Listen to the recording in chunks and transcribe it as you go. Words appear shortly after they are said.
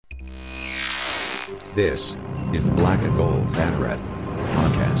This is the Black and Gold Banneret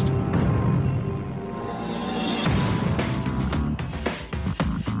podcast.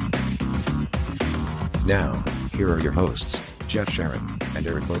 Now, here are your hosts, Jeff Sharon and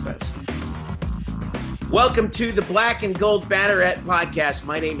Eric Lopez. Welcome to the Black and Gold Banneret podcast.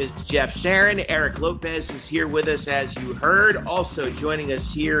 My name is Jeff Sharon. Eric Lopez is here with us, as you heard. Also joining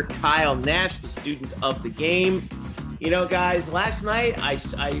us here, Kyle Nash, the student of the game. You know, guys, last night I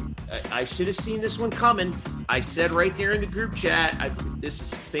should have seen this one coming. I said right there in the group chat, this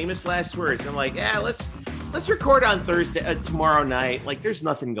is famous last words. I'm like, yeah, let's record on Thursday, tomorrow night. Like, there's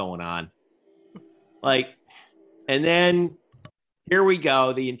nothing going on. Like, and then here we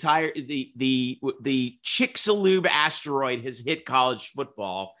go. The Chicxulub asteroid has hit college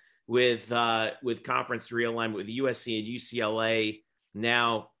football with conference realignment with USC and UCLA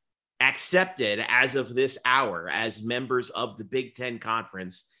now accepted as of this hour as members of the Big Ten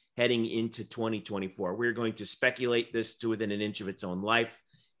Conference heading into 2024. We're going to speculate this to within an inch of its own life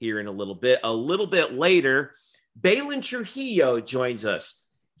here in a little bit. A little bit later, Baylin Trujillo joins us.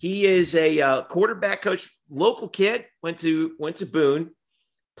 He is a quarterback coach, local kid, went to Boone,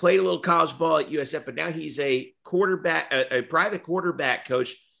 played a little college ball at USF, but now he's a private quarterback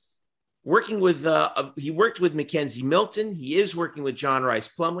coach. Working with, he worked with Mackenzie Milton. He is working with John Rice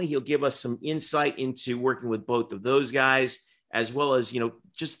Plumlee. He'll give us some insight into working with both of those guys, as well as,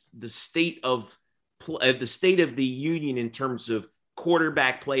 just the state of the union in terms of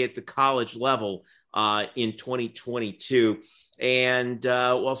quarterback play at the college level in 2022. And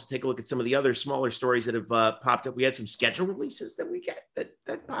we'll also take a look at some of the other smaller stories that have popped up. We had some schedule releases that we got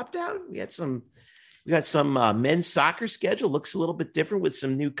that popped out. We got some men's soccer schedule. Looks a little bit different with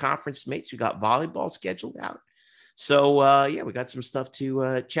some new conference mates. We got volleyball scheduled out. So, we got some stuff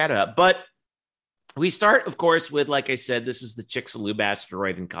to chat about. But we start, of course, with, like I said, this is the Chicxulub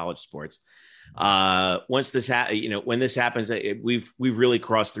asteroid in college sports. Once this when this happens, we've really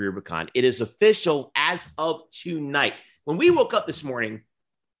crossed the Rubicon. It is official as of tonight. When we woke up this morning,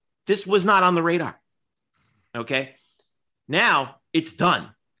 this was not on the radar. Okay. Now it's done.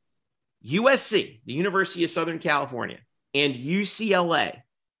 USC, the University of Southern California, and UCLA,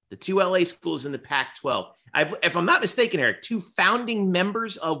 the two LA schools in the Pac-12. If I'm not mistaken, Eric, two founding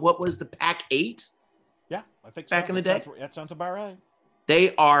members of what was the Pac-8? Yeah, I think back in the day. That sounds about right.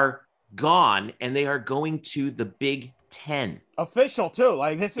 They are gone, and they are going to the Big Ten. Official too.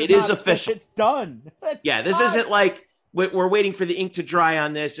 Like, this is is official. It's done. This isn't like we're waiting for the ink to dry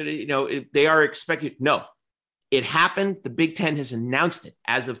on this. They are expected. No, it happened. The Big Ten has announced it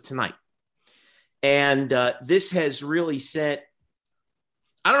as of tonight. And this has really sent,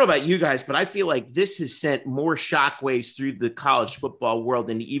 I don't know about you guys, but I feel like this has sent more shockwaves through the college football world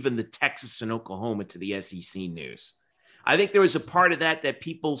than even the Texas and Oklahoma to the SEC news. I think there was a part of that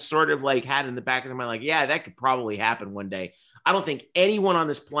people sort of like had in the back of their mind, like, yeah, that could probably happen one day. I don't think anyone on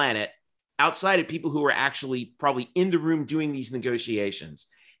this planet, outside of people who were actually probably in the room doing these negotiations,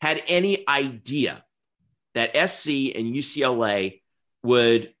 had any idea that SC and UCLA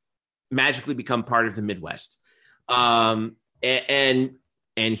would magically become part of the Midwest. And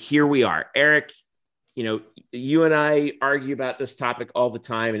here we are. Eric, you and I argue about this topic all the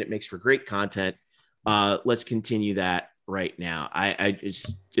time, and it makes for great content. Let's continue that right now.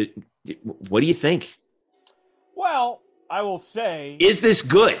 What do you think? Well, I will say, is this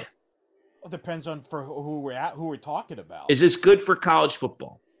good? It depends on for who we're talking about. Is this good for college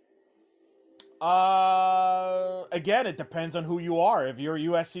football? Again, it depends on who you are. If you're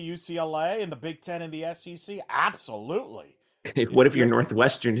USC, UCLA, and the Big Ten and the SEC, absolutely. What if you're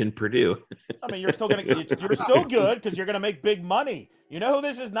Northwestern and Purdue? I mean, you're still good because you're gonna make big money. You know who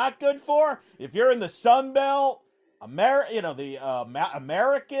this is not good for? If you're in the Sun Belt, American,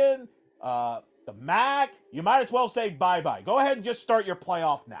 the MAC, you might as well say bye-bye. Go ahead and just start your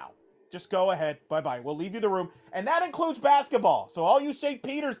playoff now. Just go ahead. Bye-bye. We'll leave you the room. And that includes basketball. So all you St.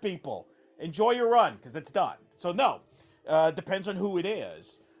 Peter's people, enjoy your run because it's done. So no, depends on who it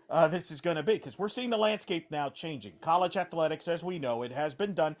is. This is going to be, because we're seeing the landscape now changing. College athletics, as we know, it has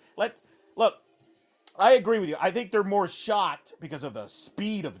been done. Look, I agree with you. I think they're more shocked because of the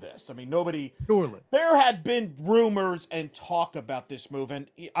speed of this. I mean, Surely. There had been rumors and talk about this move, and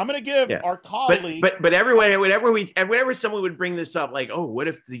I'm going to give our colleague. But whenever someone would bring this up, like, oh, what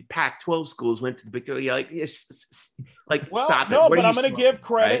if the Pac-12 schools went to the Big 12? You're like, stop it. No, but I'm going to give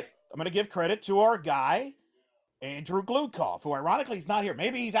credit. Right? I'm going to give credit to our guy, Andrew Glukov, who ironically is not here.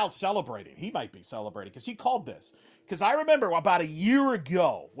 Maybe he's out celebrating. He might be celebrating because he called this. Because I remember about a year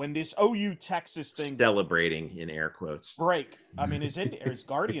ago when this OU Texas thing celebrating in air quotes break. I mean, his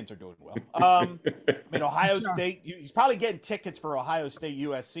Guardians are doing well. I mean, Ohio State. He's probably getting tickets for Ohio State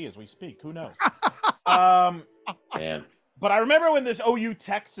USC as we speak. Who knows? Man. But I remember when this OU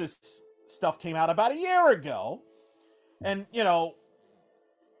Texas stuff came out about a year ago, and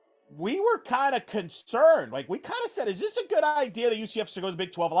we were kind of concerned. Like, we kind of said, is this a good idea that UCF should go to the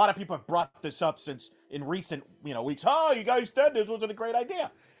Big 12? A lot of people have brought this up since in recent weeks. Oh, you guys said this wasn't a great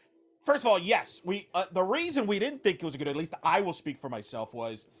idea. First of all, yes, the reason we didn't think it was a good, at least I will speak for myself,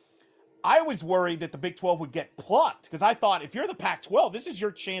 was I was worried that the Big 12 would get plucked, because I thought if you're the Pac-12, this is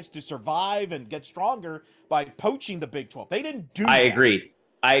your chance to survive and get stronger by poaching the Big 12. They didn't do that. I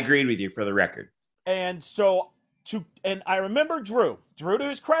agreed with you, for the record. And so and I remember Drew to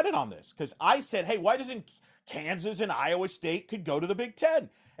his credit on this, because I said, hey, why doesn't Kansas and Iowa State could go to the Big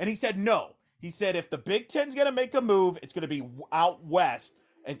 10? And he said no. He said if the Big 10's going to make a move, it's going to be out west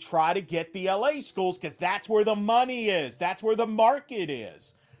and try to get the LA schools, because that's where the money is. That's where the market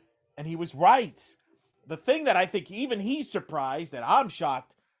is. And he was right. The thing that I think even he's surprised, and I'm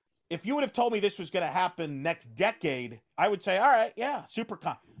shocked, if you would have told me this was going to happen next decade, I would say, all right, yeah,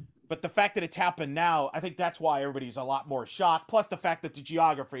 But the fact that it's happened now, I think that's why everybody's a lot more shocked. Plus the fact that the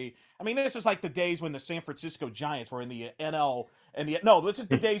geography, I mean, this is like the days when the San Francisco Giants were in the NL, this is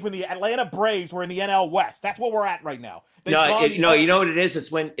the days when the Atlanta Braves were in the NL West. That's what we're at right now. You know what it is?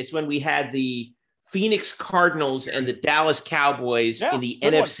 It's when we had the Phoenix Cardinals and the Dallas Cowboys in the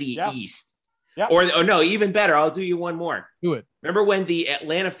NFC East. Yeah. Or no, even better. I'll do you one more. Do it. Remember when the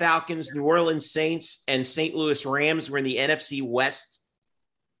Atlanta Falcons, New Orleans Saints, and St. Louis Rams were in the NFC West?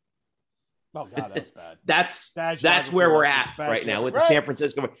 Oh God, that was bad. That's where we're at right now with the San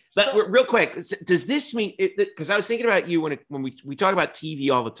Francisco. But real quick, does this mean? Because I was thinking about you when we talk about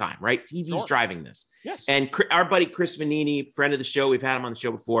TV all the time, right? TV's driving this. Yes. And our buddy Chris Vanini, friend of the show, we've had him on the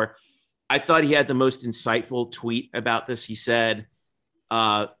show before. I thought he had the most insightful tweet about this. He said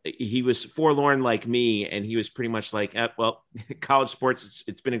he was forlorn like me, and he was pretty much like, well, college sports,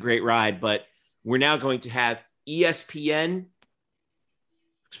 it's been a great ride, but we're now going to have ESPN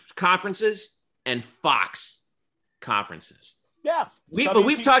conferences and Fox conferences. Yeah. But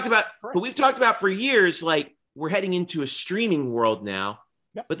we've talked about for years, like, we're heading into a streaming world now.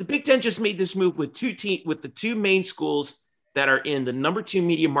 Yep. But the Big Ten just made this move with the two main schools that are in the number 2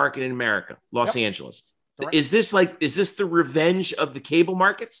 media market in America, Los Angeles. Correct. Is this the revenge of the cable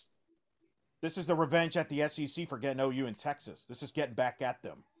markets? This is the revenge at the SEC for getting OU in Texas. This is getting back at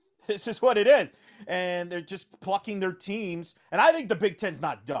them. This is what it is. And they're just plucking their teams. And I think the Big Ten's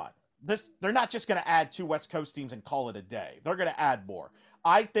not done. They're not just going to add 2 West Coast teams and call it a day. They're going to add more.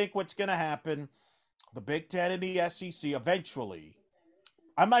 I think what's going to happen, the Big Ten and the SEC eventually,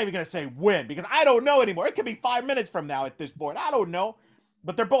 I'm not even going to say win, because I don't know anymore. It could be 5 minutes from now at this point. I don't know.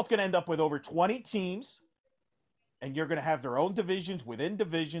 But they're both going to end up with over 20 teams, and you're going to have their own divisions within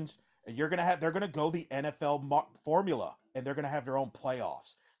divisions, and they're going to go the NFL formula, and they're going to have their own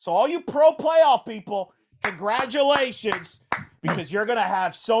playoffs. So all you pro playoff people, congratulations, because you're going to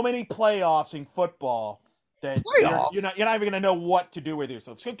have so many playoffs in football that you're not even going to know what to do with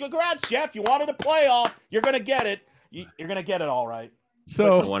yourself. So congrats, Jeff. You wanted a playoff. You're going to get it. You're going to get it all right.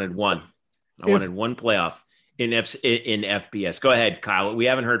 So I wanted one. I wanted one playoff in FBS. Go ahead, Kyle. We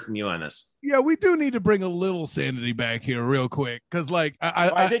haven't heard from you on this. Yeah, we do need to bring a little sanity back here real quick, because like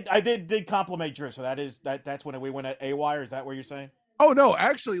I did compliment Drew. So that's when we went at AWire. Is that what you're saying? Oh no,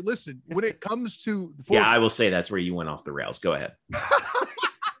 actually, listen. When it comes to I will say that's where you went off the rails. Go ahead.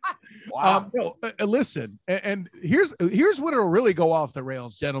 Wow. Listen, and here's what it'll really go off the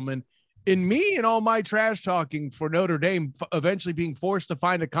rails, gentlemen. In me and all my trash talking for Notre Dame eventually being forced to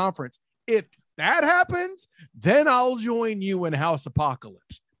find a conference, if that happens, then I'll join you in House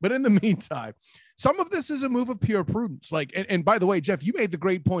Apocalypse. But in the meantime, some of this is a move of pure prudence. Like, and by the way, Jeff, you made the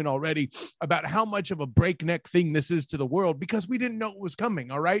great point already about how much of a breakneck thing this is to the world, because we didn't know it was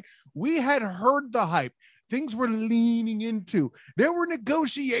coming. All right. We had heard the hype. Things were leaning into. There were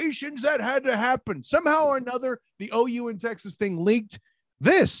negotiations that had to happen. Somehow or another, the OU and Texas thing leaked.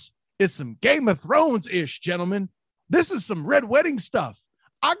 This is some Game of Thrones-ish, gentlemen. This is some Red Wedding stuff.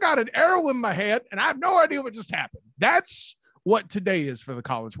 I got an arrow in my head, and I have no idea what just happened. That's what today is for the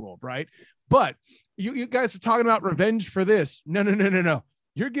college world, right? But you guys are talking about revenge for this. No.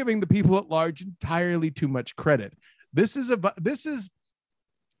 You're giving the people at large entirely too much credit. This is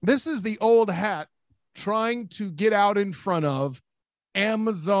the old hat trying to get out in front of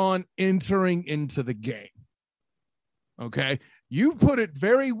Amazon entering into the game. Okay. You put it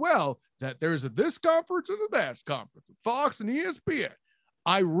very well that there's this conference and that conference, Fox and ESPN.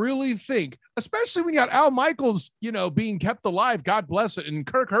 I really think, especially when you got Al Michaels, being kept alive, God bless it, and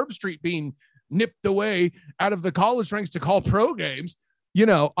Kirk Herbstreit being nipped away out of the college ranks to call pro games.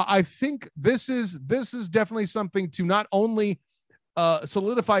 I think this is definitely something to not only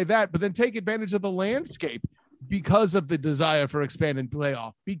solidify that, but then take advantage of the landscape because of the desire for expanded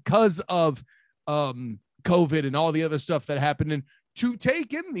playoff, because of COVID and all the other stuff that happened, and to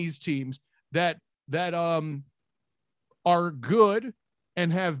take in these teams that are good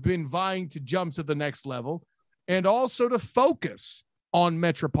and have been vying to jump to the next level, and also to focus on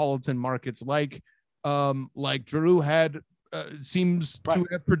metropolitan markets like Drew had seems to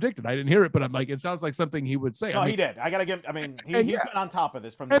have predicted. I didn't hear it, but I'm like, it sounds like something he would say. No, he did. I got to give, he's been on top of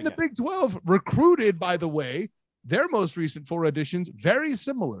this from the beginning. The Big 12 recruited, by the way, their most recent 4 additions very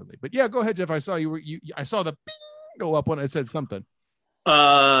similarly. But yeah, go ahead, Jeff. I saw I saw the ping go up when I said something.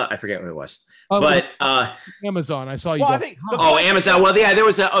 I forget what it was, but Amazon. I saw you. Well, Amazon. Well, yeah, there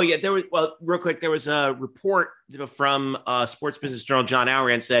was real quick, there was a report from Sports Business Journal. John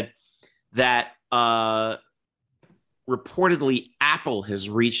Alran said that reportedly Apple has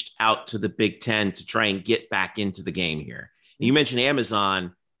reached out to the Big Ten to try and get back into the game here. You mentioned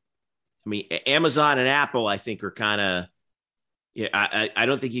Amazon. I mean, Amazon and Apple, I think, are kind of. Yeah, I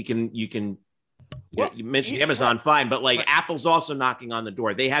don't think you can. Well, you mentioned Amazon, fine, but Apple's also knocking on the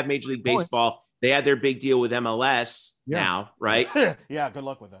door. They have Major League Baseball. They had their big deal with MLS now, right? Yeah, good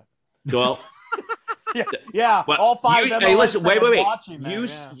luck with that. Well, yeah. All 5 MLS hey, listen, wait.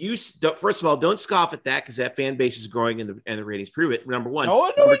 First of all, don't scoff at that because that fan base is growing and the ratings prove it. Number one. No,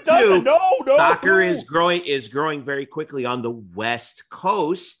 it doesn't. No. Soccer is growing very quickly on the West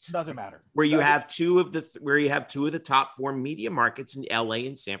Coast. Doesn't matter. Where you have two of the top 4 media markets in LA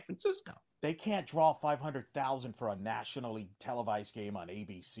and San Francisco. They can't draw 500,000 for a nationally televised game on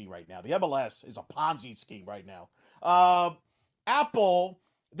ABC right now. The MLS is a Ponzi scheme right now. Apple,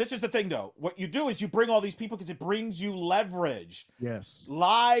 this is the thing, though. What you do is you bring all these people because it brings you leverage. Yes.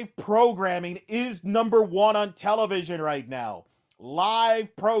 Live programming is number 1 on television right now.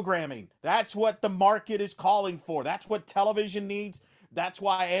 Live programming. That's what the market is calling for. That's what television needs. That's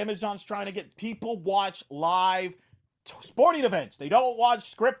why Amazon's trying to get people watch live sporting events. They don't watch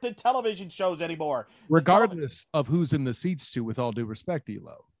scripted television shows anymore. Regardless of who's in the seats, with all due respect,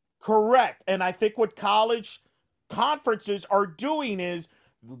 Elo. Correct. And I think what college conferences are doing is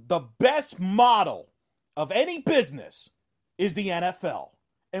the best model of any business is the NFL.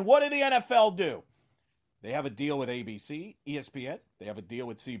 And what did the NFL do? They have a deal with ABC, ESPN. They have a deal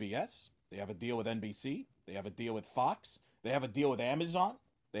with CBS. They have a deal with NBC. They have a deal with Fox. They have a deal with Amazon.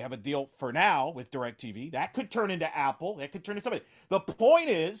 They have a deal for now with DirecTV. That could turn into Apple. That could turn into somebody. The point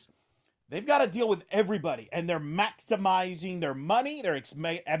is, they've got to deal with everybody, and they're maximizing their money. They're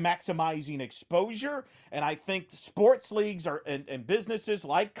maximizing exposure. And I think sports leagues and businesses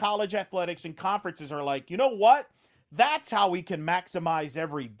like college athletics and conferences are like, you know what? That's how we can maximize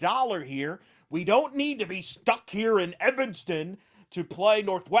every dollar here. We don't need to be stuck here in Evanston to play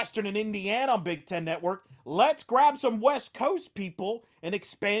Northwestern and Indiana on Big Ten Network. Let's grab some West Coast people and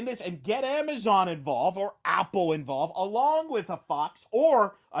expand this and get Amazon involved or Apple involved along with a Fox.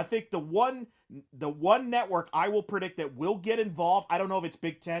 Or I think the one network I will predict that will get involved, I don't know if it's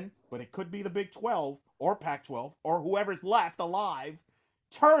Big Ten, but it could be the Big 12 or Pac-12 or whoever's left alive,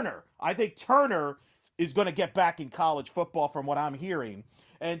 Turner. I think Turner is going to get back in college football from what I'm hearing.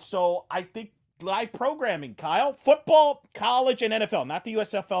 And so I think live programming, Kyle, football, college, and NFL, not the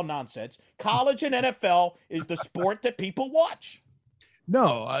USFL nonsense. College and NFL is the sport that people watch.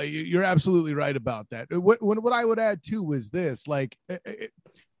 No, you're absolutely right about that. What I would add too is this,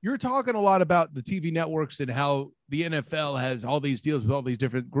 you're talking a lot about the TV networks and how the NFL has all these deals with all these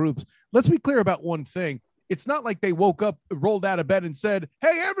different groups. Let's be clear about one thing. It's not like they woke up, rolled out of bed and said,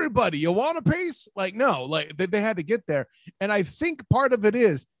 hey, everybody, you want a piece? No, they had to get there. And I think part of it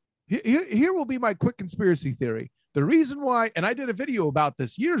is, here will be my quick conspiracy theory. The reason why, and I did a video about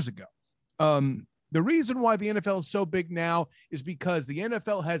this years ago, the reason why the NFL is so big now is because the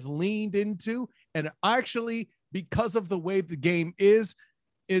NFL has leaned into, and actually because of the way the game is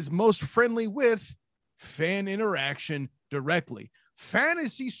most friendly with fan interaction directly.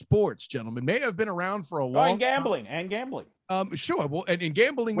 Fantasy sports, gentlemen, may have been around for a long time. And gambling. Sure. Well, and in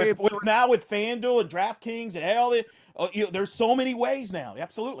gambling, with FanDuel and DraftKings and all the, there's so many ways now.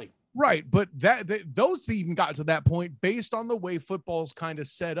 Absolutely. Right. But those even got to that point based on the way football's kind of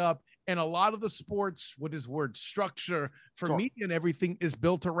set up. And a lot of the sports, structure for media and everything is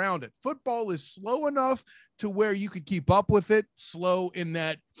built around it. Football is slow enough to where you could keep up with it. Slow in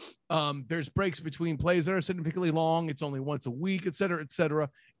that there's breaks between plays that are significantly long. It's only once a week, et cetera, et cetera.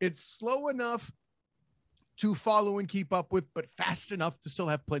 It's slow enough to follow and keep up with, but fast enough to still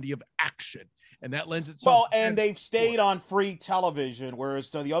have plenty of action. And that lends itself. Well, and they've stayed on free television,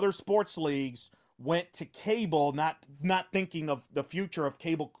 whereas the other sports leagues went to cable, not thinking of the future of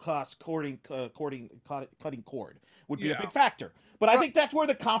cable costs cutting cord would be a big factor. But I think that's where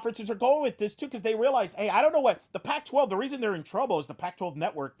the conferences are going with this too, because they realize, hey, I don't know what the Pac-12. The reason they're in trouble is the Pac-12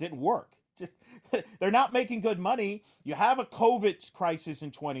 network didn't work. Just they're not making good money. You have a COVID crisis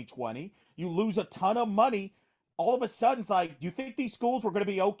in 2020. You lose a ton of money. All of a sudden, it's like, do you think these schools were going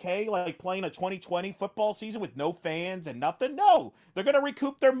to be okay, like playing a 2020 football season with no fans and nothing? No, they're going to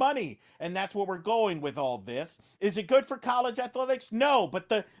recoup their money, and that's where we're going with all this. Is it good for college athletics? No, but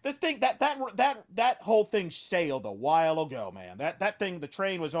this thing that whole thing sailed a while ago, man. That thing, the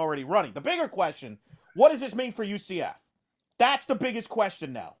train was already running. The bigger question: what does this mean for UCF? That's the biggest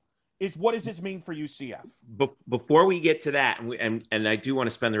question now. Is what does this mean for UCF? Before we get to that, and I do want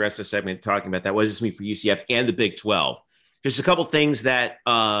to spend the rest of the segment talking about that, what does this mean for UCF and the Big 12? Just a couple things that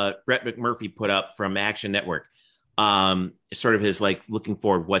Brett McMurphy put up from Action Network, sort of his like looking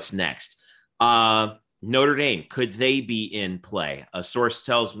forward, what's next? Notre Dame, could they be in play? A source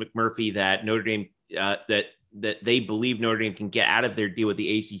tells McMurphy that Notre Dame, that they believe Notre Dame can get out of their deal with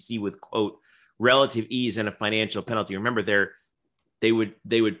the ACC with, quote, relative ease and a financial penalty. Remember, they would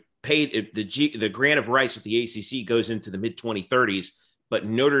pay the grant of rights with the ACC goes into the mid 2030s, but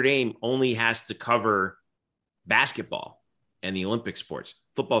Notre Dame only has to cover basketball and the Olympic sports.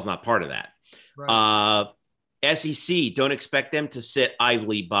 Football's not part of that. Right. SEC, don't expect them to sit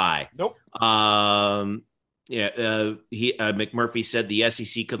idly by. Nope. McMurphy said the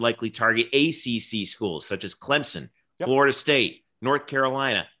SEC could likely target ACC schools such as Clemson, yep, Florida State, North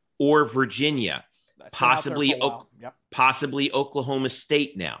Carolina, or Virginia, possibly Oklahoma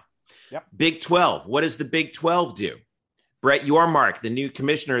State now. Yep. Big 12. What does the Big 12 do? Brett Yormark, the new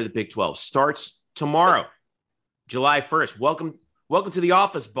commissioner of the Big 12, starts tomorrow, July 1st. Welcome to the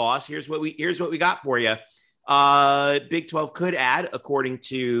office, boss. Here's what we got for you. Big 12 could add, according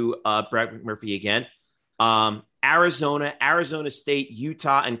to Brett McMurphy again, Arizona State,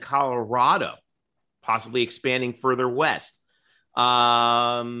 Utah, and Colorado, possibly expanding further west.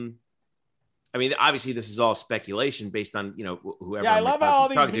 I mean, obviously, this is all speculation based on, whoever. Yeah, I love how all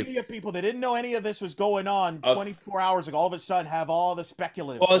these media people, they didn't know any of this was going on 24 hours ago. All of a sudden, have all the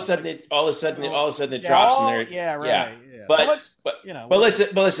speculative. All of a sudden, it drops in there. Yeah, right. Yeah. But listen,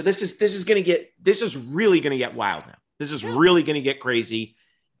 this is really going to get wild now. This is really going to get crazy,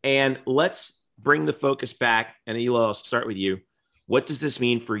 and let's bring the focus back. And Ela, I'll start with you. What does this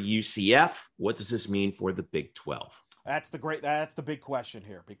mean for UCF? What does this mean for the Big 12? That's the big question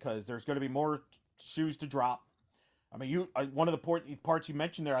here, because there's going to be more shoes to drop. I mean, one of the parts you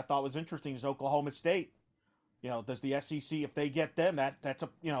mentioned there I thought was interesting is Oklahoma State. Does the SEC, if they get them,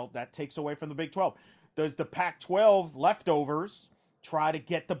 that takes away from the Big 12. Does the Pac-12 leftovers try to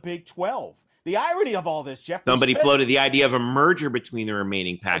get the Big 12? The irony of all this, Jeff. Somebody floated the idea of a merger between the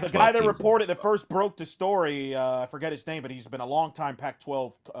remaining Pac-12 teams. The guy that first broke the story, I forget his name, but he's been a long-time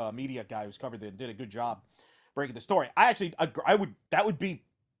Pac-12 media guy who's covered it, did a good job breaking the story. That would be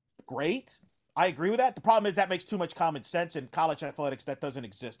great. I agree with that. The problem is that makes too much common sense in college athletics. That doesn't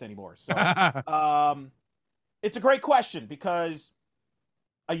exist anymore. So it's a great question, because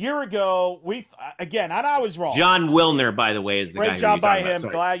a year ago, and I was wrong. John Wilner, by the way, is the guy. Great job by him.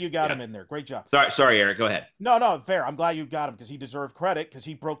 Glad you got him in there. Great job. Sorry, Eric. Go ahead. No, fair. I'm glad you got him, because he deserved credit, because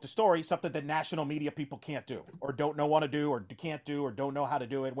he broke the story, something that national media people can't do, or don't want to do, or can't do, or don't know how to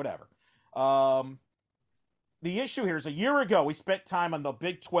do it, whatever. The issue here is a year ago, we spent time on the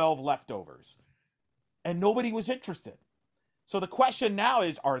Big 12 leftovers, and nobody was interested. So the question now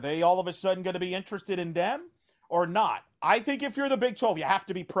is, are they all of a sudden going to be interested in them or not? I think if you're the Big 12, you have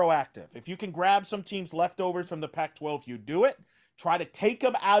to be proactive. If you can grab some teams leftovers from the Pac-12, you do it. Try to take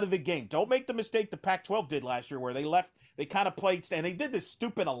them out of the game. Don't make the mistake the Pac-12 did last year, where they kind of played, and they did this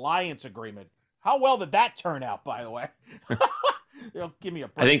stupid alliance agreement. How well did that turn out, by the way? Give me a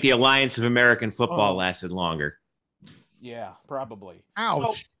break. I think the Alliance of American Football lasted longer. Yeah, probably.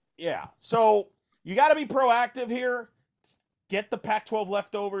 Ouch. So you got to be proactive here. Get the Pac-12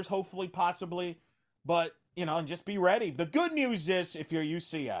 leftovers, hopefully, possibly. But, and just be ready. The good news is, if you're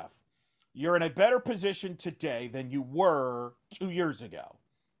UCF, you're in a better position today than you were 2 years ago.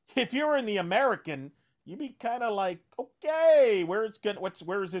 If you're in the American, you'd be kind of like, okay, where is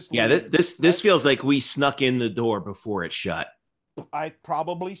this? Yeah, this feels like we snuck in the door before it shut.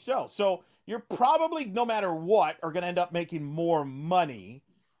 Probably so. So you're probably, no matter what, are going to end up making more money.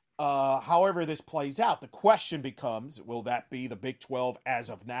 However this plays out, the question becomes, will that be the Big 12 as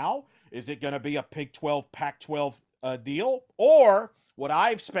of now? Is it going to be a Big 12, Pac-12 deal? Or what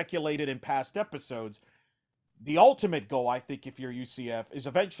I've speculated in past episodes, the ultimate goal, I think, if you're UCF, is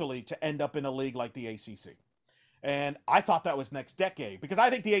eventually to end up in a league like the ACC. And I thought that was next decade, because I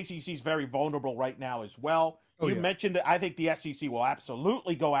think the ACC is very vulnerable right now as well. You mentioned that I think the SEC will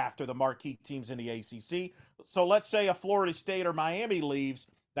absolutely go after the marquee teams in the ACC. So let's say a Florida State or Miami leaves,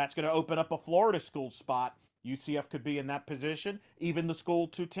 that's going to open up a Florida school spot. UCF could be in that position. Even the school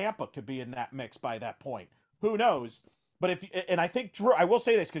to Tampa could be in that mix by that point. Who knows? But I think Drew, I will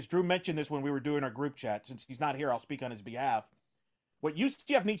say this because Drew mentioned this when we were doing our group chat. Since he's not here, I'll speak on his behalf. What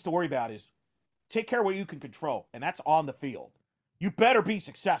UCF needs to worry about is take care of what you can control, and that's on the field. You better be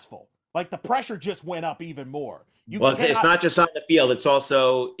successful. Like the pressure just went up even more. It's not just on the field. It's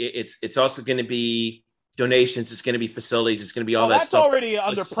also going to be donations. It's going to be facilities. It's going to be all that stuff. That's already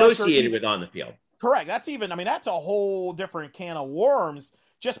under associated with on the field. Correct. That's a whole different can of worms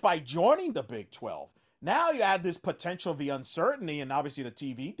just by joining the Big 12. Now you add this potential of the uncertainty and obviously the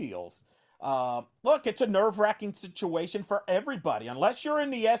TV deals. Look, it's a nerve-wracking situation for everybody. Unless you're in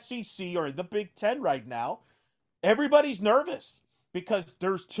the SEC or the Big 10 right now, everybody's nervous because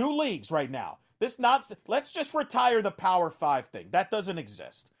there's 2 leagues right now. Let's just retire the Power 5 thing. That doesn't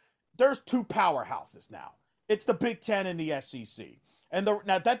exist. There's 2 powerhouses now. It's the Big 10 and the SEC.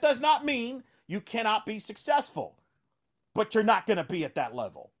 Now that does not mean you cannot be successful, but you're not going to be at that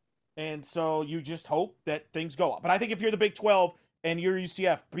level. And so you just hope that things go up. But I think if you're the Big 12 and you're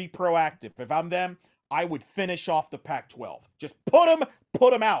UCF, be proactive. If I'm them, I would finish off the Pac-12. Just put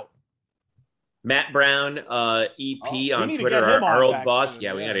them out. Matt Brown, EP on Twitter, our old boss.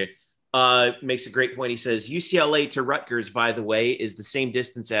 Yeah, we got to. Makes a great point. He says UCLA to Rutgers, by the way, is the same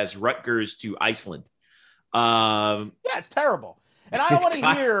distance as Rutgers to Iceland. Yeah, it's terrible. And I don't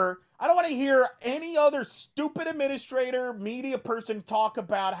want to hear any other stupid administrator, media person talk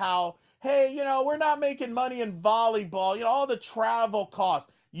about how, hey, we're not making money in volleyball, all the travel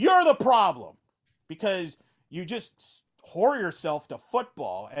costs. You're the problem because you just whore yourself to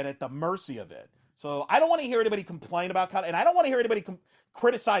football and at the mercy of it. So I don't want to hear anybody complain about college, and I don't want to hear anybody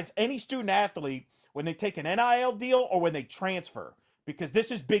criticize any student athlete when they take an NIL deal or when they transfer, because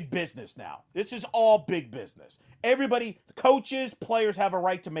this is big business now. This is all big business. Everybody, coaches, players have a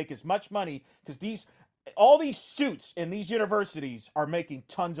right to make as much money because all these suits in these universities are making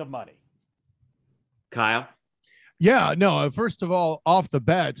tons of money. Kyle? Yeah, no, first of all, off the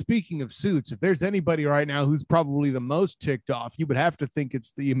bat, speaking of suits, if there's anybody right now who's probably the most ticked off, you would have to think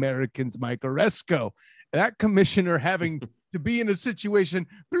it's the Americans' Mike Oresco. That commissioner having to be in a situation,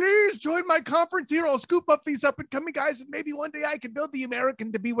 please join my conference here. I'll scoop up these up-and-coming guys, and maybe one day I can build the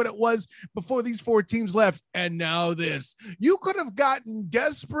American to be what it was before these 4 teams left. And now this. You could have gotten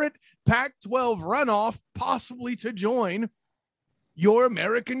desperate Pac-12 runoff possibly to join your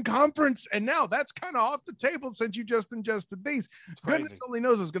American conference, and now that's kind of off the table since you just ingested these. Goodness only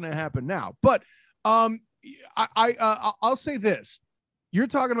knows what's going to happen now. But I'll say this: you're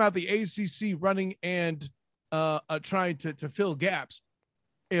talking about the ACC running and trying to fill gaps.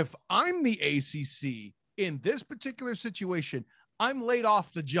 If I'm the ACC in this particular situation, I'm laid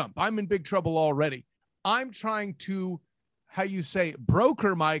off the jump. I'm in big trouble already. I'm trying to,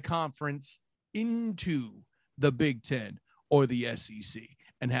 broker my conference into the Big 10 or the SEC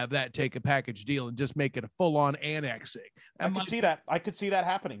and have that take a package deal and just make it a full-on annexing. I could see that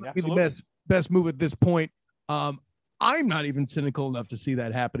happening. Absolutely. The best move at this point. I'm not even cynical enough to see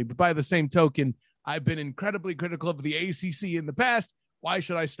that happening, but by the same token, I've been incredibly critical of the ACC in the past. Why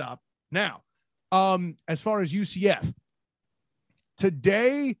should I stop now? As far as UCF,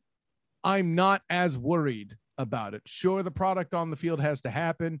 today, I'm not as worried about it. Sure, the product on the field has to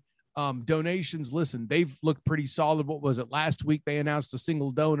happen. Donations, listen, they've looked pretty solid. What was it? Last week, they announced a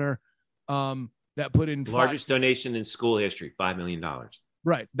single donor that put in largest donation in school history, $5 million.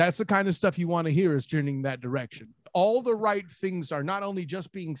 Right. That's the kind of stuff you want to hear is turning that direction. All the right things are not only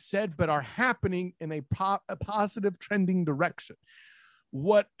just being said, but are happening in a positive trending direction.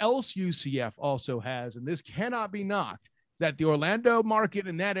 What else UCF also has, and this cannot be knocked, is that the Orlando market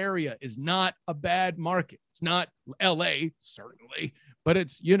in that area is not a bad market. It's not LA, certainly, but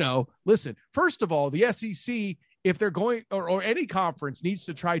it's, listen, first of all, the SEC, if they're going, or any conference needs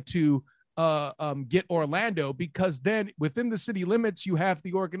to try to get Orlando, because then within the city limits, you have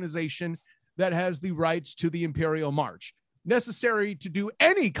the organization that has the rights to the Imperial March, necessary to do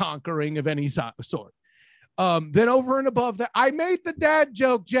any conquering of any sort. Then over and above that, I made the dad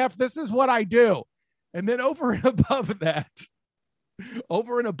joke, Jeff. This is what I do. And then over and above that,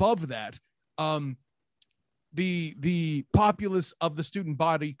 the populace of the student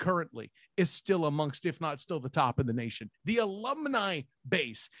body currently is still amongst, if not still the top in the nation. The alumni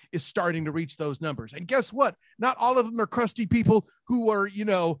base is starting to reach those numbers. And guess what? Not all of them are crusty people who are,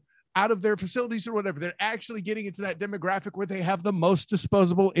 out of their facilities or whatever. They're actually getting into that demographic where they have the most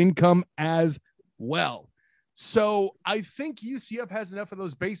disposable income as well. So I think UCF has enough of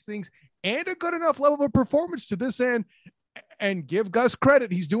those base things and a good enough level of performance to this end. And give Gus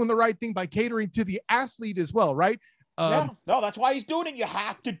credit. He's doing the right thing by catering to the athlete as well, right? No, that's why he's doing it. You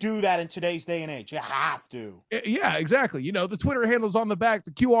have to do that in today's day and age. You have to. Yeah, exactly. You know, the Twitter handles on the back,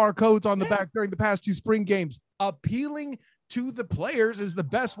 the QR codes on the back during the past 2 spring games. Appealing to the players is the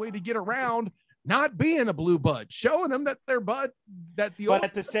best way to get around not being a blue bud, showing them that they're bud. But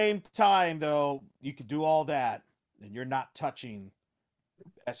at the same time, though, you could do all that, and you're not touching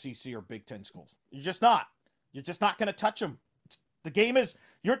SEC or Big Ten schools. You're just not. You're just not going to touch them. The game is.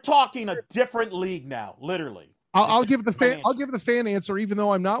 You're talking a different league now, literally. I'll give the fan answer, even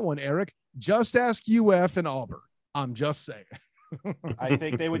though I'm not one, Eric. Just ask UF and Auburn. I'm just saying. I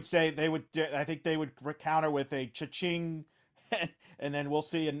think they would counter with a cha-ching, and then we'll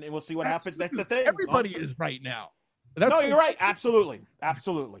see, and we'll see what happens. That's the thing. Everybody is right now. You're right. Absolutely.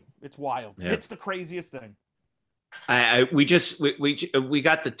 It's wild. Yeah. It's the craziest thing. We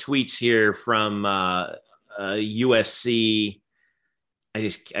got the tweets here from USC. I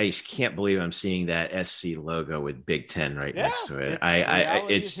just can't believe I'm seeing that SC logo with Big Ten next to it.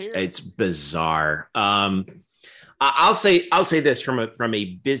 It's bizarre. I'll say this from a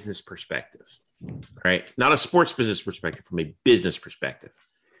business perspective, right? Not a sports business perspective, from a business perspective.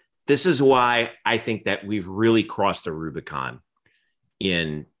 This is why I think that we've really crossed a Rubicon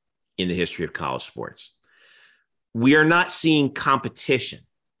in the history of college sports. We are not seeing competition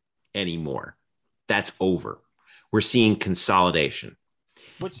anymore. That's over. We're seeing consolidation.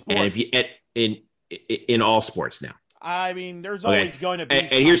 Which sport? And if you in all sports now. I mean, there's always going to be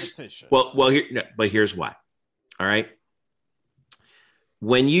competition. Here's why. All right.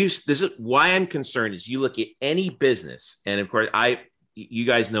 This is why I'm concerned is you look at any business, and of course, you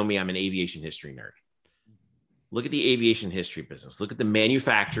guys know me, I'm an aviation history nerd. Look at the aviation history business. Look at the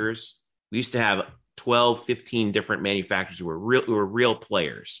manufacturers. We used to have 12, 15 different manufacturers who were real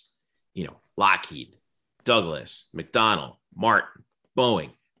players. You know, Lockheed, Douglas, McDonnell, Martin,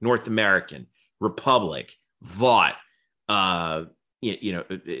 Boeing, North American, Republic, Vought,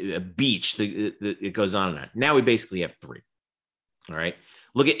 Beach. It goes on and on. Now we basically have 3. All right.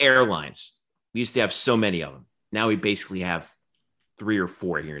 Look at airlines. We used to have so many of them. Now we basically have 3 or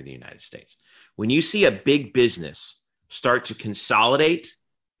 4 here in the United States. When you see a big business start to consolidate,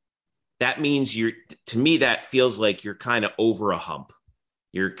 that means to me, that feels like you're kind of over a hump.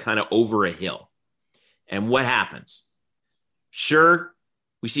 You're kind of over a hill. And what happens? Sure,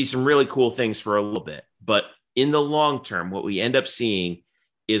 we see some really cool things for a little bit, but in the long term, what we end up seeing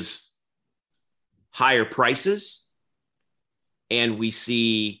is higher prices, and we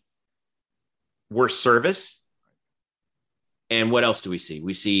see worse service. And what else do we see?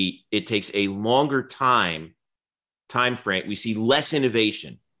 We see it takes a longer time frame. We see less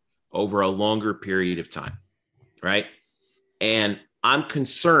innovation over a longer period of time, right? And I'm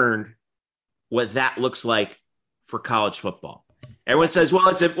concerned what that looks like for college football. Everyone says, "Well,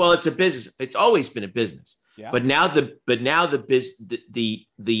 it's a business." It's always been a business, but now the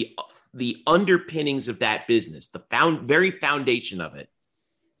underpinnings of that business, the very foundation of it,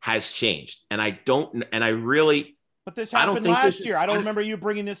 has changed. And But this happened last year. I don't remember you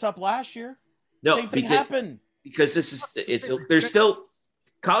bringing this up last year. No, same thing happened because there's still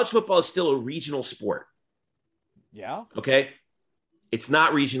college football is still a regional sport. Yeah. Okay. It's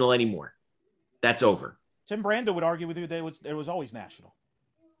not regional anymore. That's over. Tim Brando would argue with you that it was always national.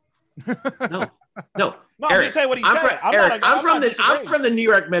 No. No, Eric, I'm just saying what he said. I'm from the New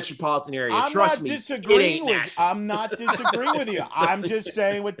York metropolitan area. Trust me. I'm not disagreeing with you. I'm just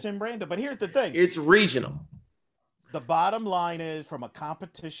saying with Tim Brando. But here's the thing. It's regional. The bottom line is, from a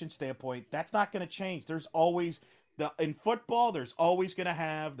competition standpoint, that's not going to change. There's always in football, there's always going to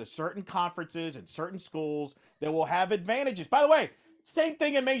have the certain conferences and certain schools that will have advantages. By the way, same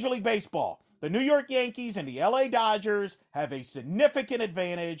thing in Major League Baseball. The New York Yankees and the LA Dodgers have a significant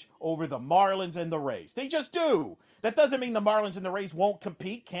advantage over the Marlins and the Rays. They just do. That doesn't mean the Marlins and the Rays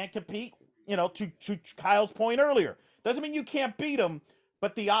can't compete, to Kyle's point earlier. Doesn't mean you can't beat them,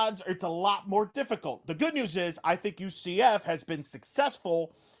 but the odds, it's a lot more difficult. The good news is I think UCF has been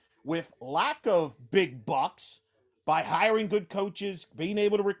successful with lack of big bucks by hiring good coaches, being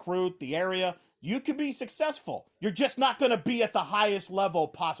able to recruit the area. You can be successful. You're just not going to be at the highest level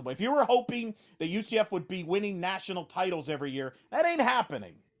possible. If you were hoping that UCF would be winning national titles every year, that ain't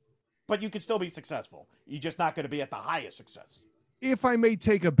happening. But you can still be successful. You're just not going to be at the highest success. If I may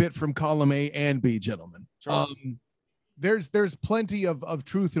take a bit from column A and B, gentlemen, sure. There's plenty of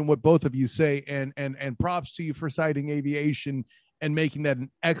truth in what both of you say, and props to you for citing aviation and making that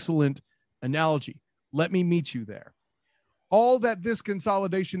an excellent analogy. Let me meet you there. All that this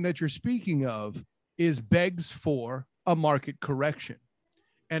consolidation that you're speaking of begs for a market correction.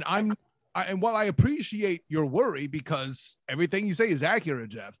 And and while I appreciate your worry because everything you say is accurate,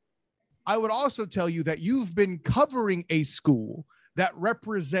 Jeff, I would also tell you that you've been covering a school that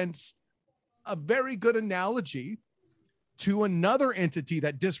represents a very good analogy to another entity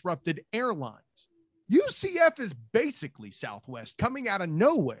that disrupted airlines. UCF is basically Southwest coming out of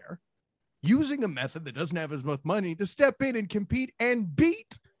nowhere, using a method that doesn't have as much money to step in and compete and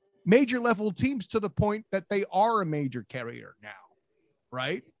beat major level teams to the point that they are a major carrier now,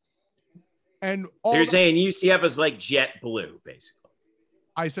 right? And you're saying UCF is like JetBlue, basically.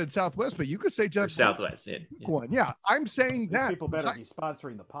 I said Southwest, but you could say JetBlue. Southwest. One. Yeah, I'm saying These that. people better be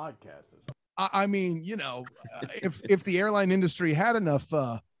sponsoring the podcast. I mean, if the airline industry had enough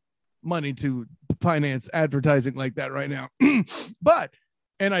money to finance advertising like that right now, but,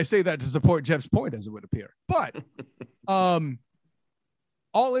 and I say that to support Jeff's point, as it would appear, but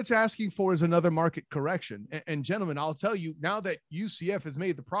all it's asking for is another market correction. And gentlemen, I'll tell you now that UCF has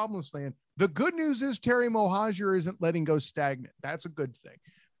made the promised land, the good news is Terry Mohajir isn't letting go stagnant. That's a good thing.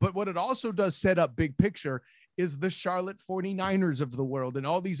 But what it also does set up big picture is the Charlotte 49ers of the world and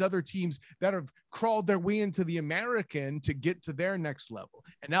all these other teams that have crawled their way into the American to get to their next level.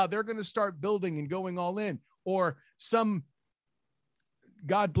 And now they're going to start building and going all in. Or some,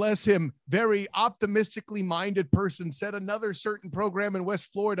 God bless him, very optimistically minded person said another certain program in West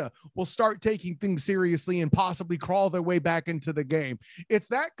Florida will start taking things seriously and possibly crawl their way back into the game. It's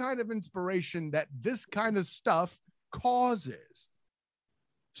that kind of inspiration that this kind of stuff causes.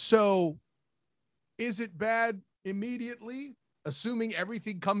 So is it bad immediately, assuming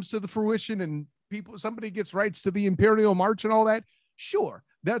everything comes to the fruition and somebody gets rights to the Imperial March and all that? Sure,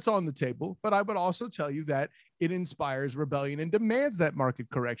 that's on the table. But I would also tell you that it inspires rebellion and demands that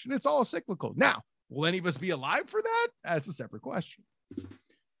market correction. It's all cyclical. Now, will any of us be alive for that? That's a separate question.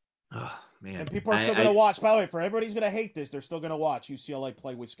 Oh, man. And people are still going to watch. By the way, for everybody's going to hate this, they're still going to watch UCLA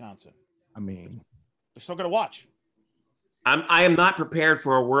play Wisconsin. I mean, they're still going to watch. I am not prepared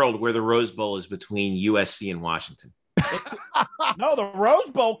for a world where the Rose Bowl is between USC and Washington. No, the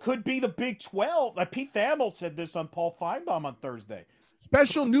Rose Bowl could be the Big 12. Pete Thamel said this on Paul Feinbaum on Thursday.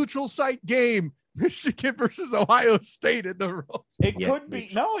 Special neutral site game, Michigan versus Ohio State in the Rose. It could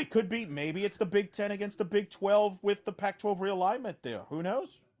be. No, it could be. Maybe it's the Big 10 against the Big 12 with the Pac-12 realignment there. Who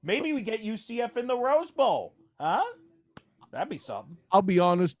knows? Maybe we get UCF in the Rose Bowl. Huh? That'd be something. I'll be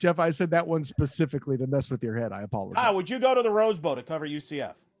honest, Jeff, I said that one specifically to mess with your head. I apologize. Kyle, would you go to the Rose Bowl to cover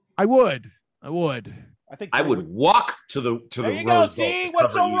UCF? I would. I think I would walk to the there you Rose go. Bowl. See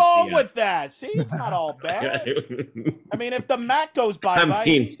what's so wrong with that? See, it's not all bad. I mean, if the MAC goes bye-bye,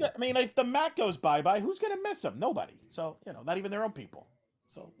 if the MAC goes bye-bye, who's going to miss them? Nobody. So, not even their own people.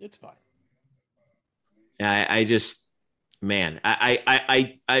 So it's fine. I just, man,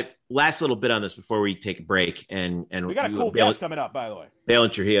 I last little bit on this before we take a break, and we got a cool guest coming up, by the way.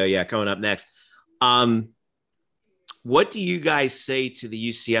 Balin Trujillo, yeah, coming up next. What do you guys say to the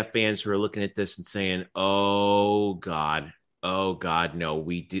UCF fans who are looking at this and saying, "Oh God, no,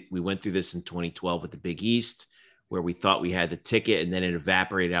 we went through this in 2012 with the Big East, where we thought we had the ticket and then it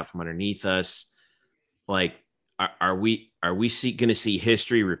evaporated out from underneath us." Like, are we going to see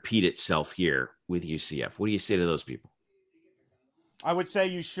history repeat itself here with UCF? What do you say to those people? I would say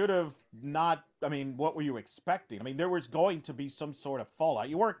you should have not. I mean, what were you expecting? I mean, there was going to be some sort of fallout.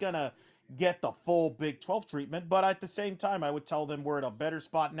 You weren't going to get the full Big 12 treatment, but at the same time, I would tell them we're in a better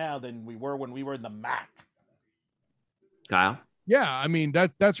spot now than we were when we were in the MAC. Kyle? Yeah, I mean,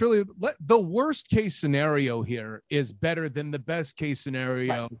 that's really the worst case scenario here is better than the best case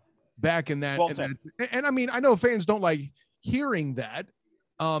scenario back in that. Well said. And I mean, I know fans don't like hearing that,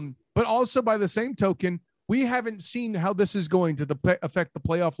 but also by the same token, we haven't seen how this is going to affect the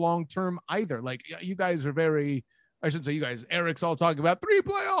playoff long term either. Like, you guys are I shouldn't say you guys. Eric's all talking about 3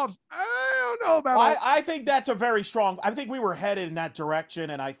 playoffs. I don't know about I think that's a very strong. I think we were headed in that direction,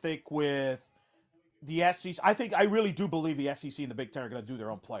 and I think with the SEC, I really do believe the SEC and the Big Ten are going to do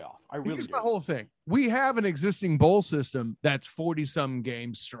their own playoff. I really Here's do. the whole thing. We have an existing bowl system that's 40-some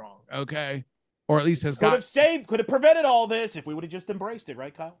games strong, okay? Or at least could have prevented all this if we would have just embraced it,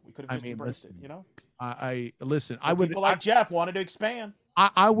 right, Kyle? We could have just embraced it, I listen. People like Jeff wanted to expand.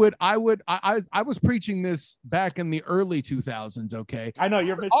 I was preaching this back in the early 2000s. Okay. I know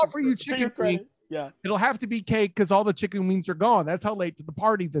you're missing. Offer you chicken wings. Yeah. It'll have to be cake because all the chicken wings are gone. That's how late to the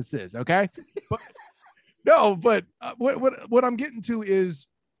party this is. Okay. But what I'm getting to is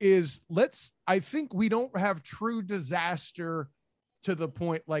I think we don't have true disaster to the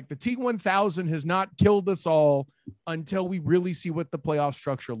point like the T1000 has not killed us all until we really see what the playoff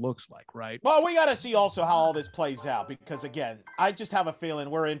structure looks like, right? Well, we got to see also how all this plays out because, again, I just have a feeling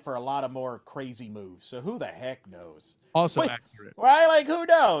we're in for a lot of more crazy moves. So who the heck knows? Also accurate. Right? Like, who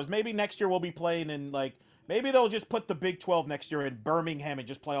knows? Maybe next year we'll be playing in, like, maybe they'll just put the Big 12 next year in Birmingham and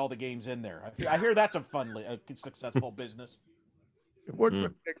just play all the games in there. I hear that's a successful business. It worked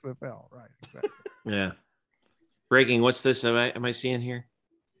with XFL, right? Exactly. Yeah. Breaking. What's this? Am I seeing here?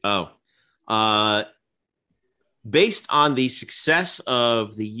 Oh, based on the success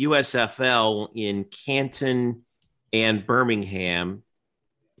of the USFL in Canton and Birmingham,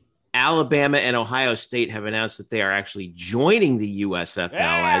 Alabama and Ohio State have announced that they are actually joining the USFL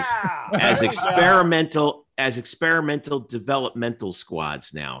as experimental developmental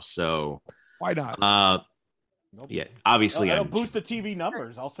squads now. So why not? Nope. Yeah, obviously. It'll boost the TV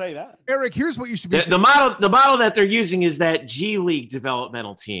numbers. I'll say that. Eric, here's what you should be the model that they're using is that G League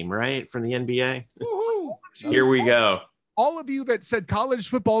developmental team, right? From the NBA. Here we go. All of you that said college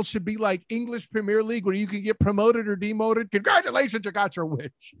football should be like English Premier League where you can get promoted or demoted, congratulations, you got your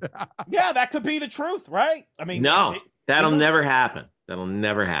wish. Yeah, that could be the truth, right? I mean, no, that'll never happen. That'll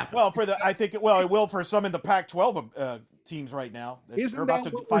never happen. Well, it will for some in the Pac-12 teams right now. They're about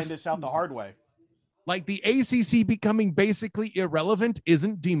to find this out the hard way. Like the ACC becoming basically irrelevant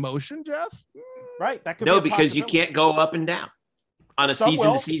isn't demotion, Jeff? Right. That could no, be because you can't go up and down on a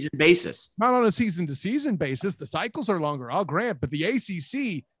season-to-season basis. Not on a season-to-season basis. The cycles are longer, I'll grant. But the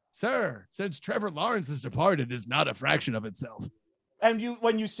ACC, sir, since Trevor Lawrence has departed, is not a fraction of itself. And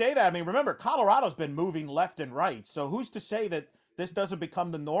when you say that, I mean, remember, Colorado's been moving left and right. So who's to say that this doesn't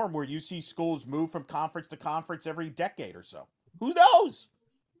become the norm where you see schools move from conference to conference every decade or so? Who knows?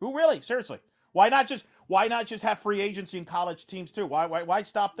 Who really? Seriously. Why not just have free agency in college teams too? Why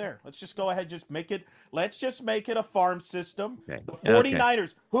stop there? Let's just go ahead, let's just make it a farm system. Okay. The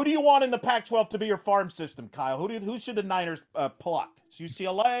 49ers, who do you want in the Pac-12 to be your farm system, Kyle? Who should the Niners pluck? It's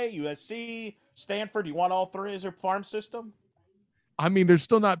UCLA, USC, Stanford. You want all three as your farm system? I mean, they're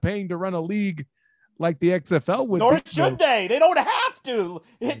still not paying to run a league like the XFL would. Nor should they. They don't have to.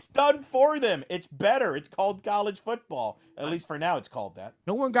 It's done for them. It's better. It's called college football. At least for now, it's called that.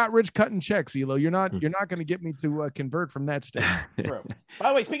 No one got rich cutting checks, Elo. You're not going to get me to convert from that state. True. By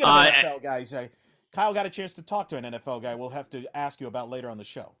the way, speaking of NFL guys, Kyle got a chance to talk to an NFL guy. We'll have to ask you about later on the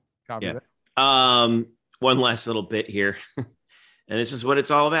show. Yeah. One last little bit here. And this is what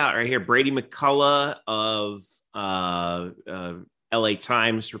it's all about right here. Brady McCullough of LA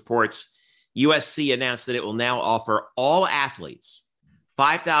Times reports USC announced that it will now offer all athletes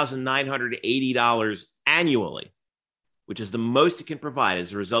 $5,980 annually, which is the most it can provide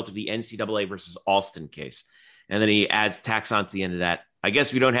as a result of the NCAA versus Alston case. And then he adds tax on to the end of that. I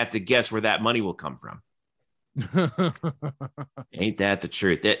guess we don't have to guess where that money will come from. Ain't that the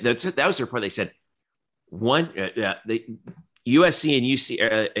truth? That was the report. They said the USC and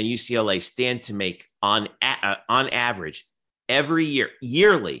UCLA stand to make on average every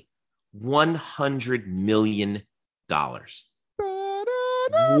yearly $100 million.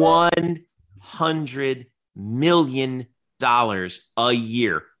 $100 million a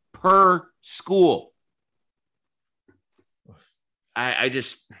year per school. I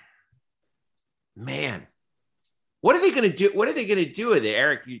just, man, what are they going to do? What are they going to do with it?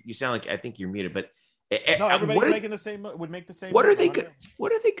 Eric, you sound like, I think you're muted, but no, everybody's making the same, would make the same. What are they going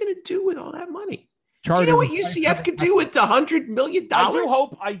to do with all that money? Do you know what UCF could do with the $100 million?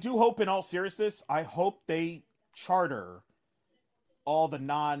 I do hope in all seriousness, I hope they charter all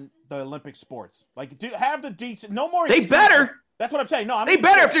the Olympic sports. Like, have the decent, no more. They better. That's what I'm saying. No, they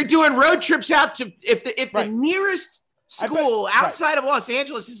better if they're doing road trips out to, if the nearest school outside of Los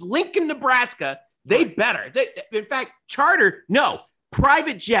Angeles is Lincoln, Nebraska, they better. In fact, charter, no,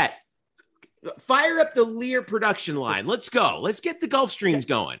 private jet. Fire up the Lear production line. Let's go. Let's get the Gulf Streams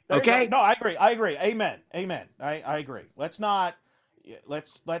going. Okay. No, I agree. Amen. I agree. Let's not go.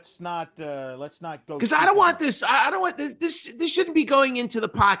 Because I don't want this. I don't want this. This shouldn't be going into the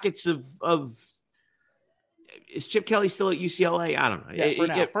pockets of. Is Chip Kelly still at UCLA? I don't know.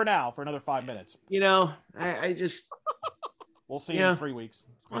 Yeah, for now, for another 5 minutes. I just. We'll see you in 3 weeks.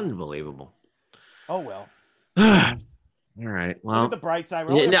 Unbelievable. Oh well. All right. Well, look at the bright side.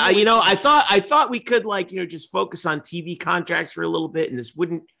 I thought we could just focus on TV contracts for a little bit, and this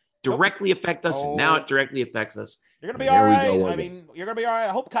wouldn't directly affect us. And now it directly affects us. You're gonna be all right. I mean, you're gonna be all right.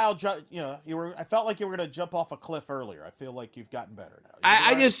 I hope Kyle. I felt like you were gonna jump off a cliff earlier. I feel like you've gotten better now.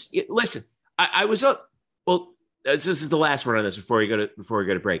 Listen. I was up. Well, this is the last word on this before we go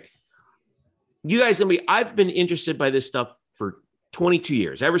to break. You guys, I've been interested by this stuff for 22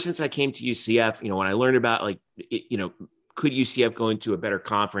 years. Ever since I came to UCF, when I learned about could UCF go into a better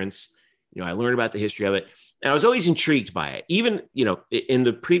conference? I learned about the history of it, and I was always intrigued by it. Even, in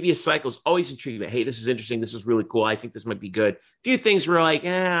the previous cycles, always intrigued by, hey, this is interesting. This is really cool. I think this might be good. A few things were like,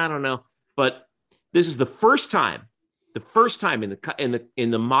 I don't know. But this is the first time in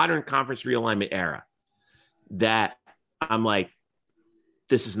the modern conference realignment era that I'm like,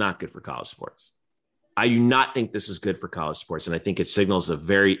 this is not good for college sports. I do not think this is good for college sports. And I think it signals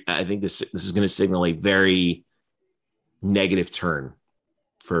I think this is going to signal a very negative turn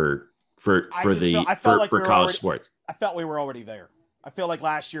for college sports. I felt we were already there. I feel like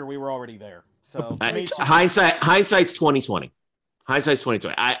last year we were already there. So hindsight's 2020. Hindsight's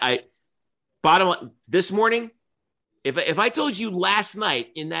 2020. I bottom line, this morning, if I told you last night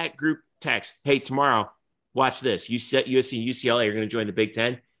in that group text, hey, tomorrow, watch this. USC and UCLA are going to join the Big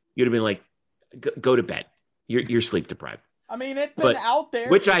Ten. You'd have been like, go to bed. You're sleep deprived. I mean, it's been out there.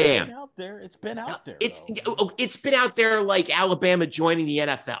 Which I am. It's been out there. It's been out there like Alabama joining the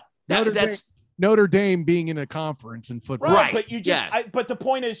NFL. Notre Dame being in a conference in football. Right, but but the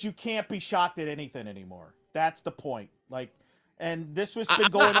point is you can't be shocked at anything anymore. That's the point. And this was been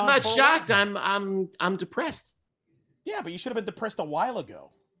going on. I'm not shocked. I'm depressed. Yeah, but you should have been depressed a while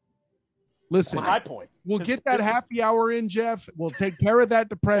ago. Listen, that's my point. We'll get that happy hour in, Jeff. We'll take care of that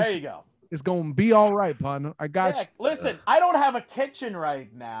depression. There you go. It's going to be all right, pun. I got you. Listen, I don't have a kitchen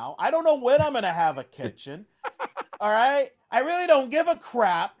right now. I don't know when I'm going to have a kitchen. All right? I really don't give a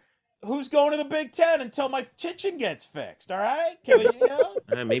crap who's going to the Big Ten until my kitchen gets fixed. All right? Can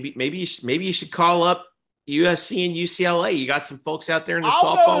we, maybe you should call up USC and UCLA. You got some folks out there in the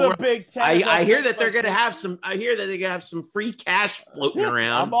softball softball go to the Big Ten. I hear that they're going to have some. I hear that they're going to have some free cash floating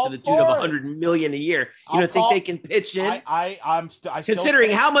around to the tune of $100 million a year. You don't think they can pitch in? I'm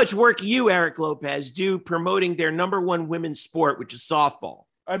considering how much work you, Eric Lopez, do promoting their number one women's sport, which is softball.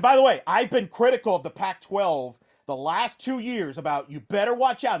 And by the way, I've been critical of the Pac-12 the last 2 years about you better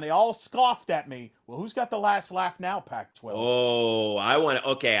watch out. And they all scoffed at me. Well, who's got the last laugh now, Pac-12? Oh, I want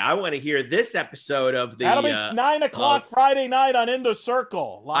to hear this episode of the. That'll be 9 o'clock Friday night on In the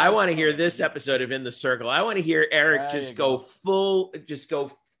Circle. I want to hear this episode of In the Circle. I want to hear Eric go full.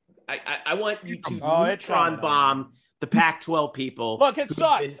 I want you to neutron bomb the Pac-12 people. Look, it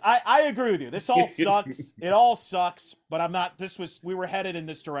sucks. I agree with you. This all sucks. It all sucks. But I'm not. We were headed in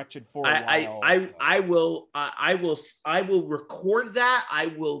this direction for a while. I will record that.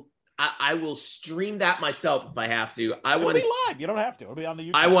 I will stream that myself if I have to. It'll be live. You don't have to. It'll be on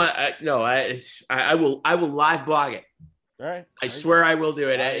the YouTube. I will live blog it. All right. I swear I will do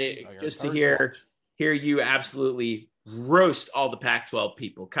it. Just to hear you absolutely roast all the Pac-12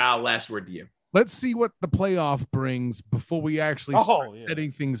 people. Kyle, last word to you. Let's see what the playoff brings before we actually start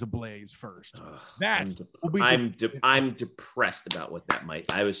setting things ablaze first. I'm depressed about what that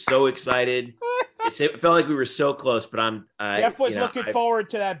might. I was so excited. It felt like we were so close, but Jeff was looking forward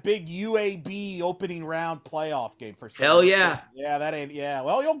to that big UAB opening round playoff game for Sunday. Hell yeah. Yeah, that ain't. Yeah,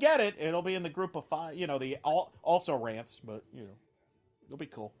 well, you'll get it. It'll be in the group of 5. The also rants, but it'll be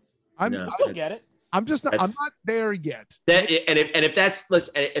cool. You'll still get it. I'm not there yet. If that's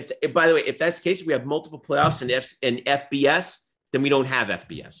by the way, if that's the case, if we have multiple playoffs in FBS, then we don't have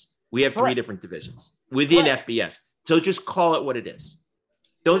FBS. We have 3 different divisions within FBS. So just call it what it is.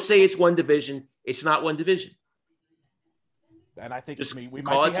 Don't say it's one division. It's not one division. And I think we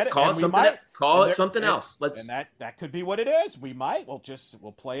call might it something else. And that could be what it is. We might. We'll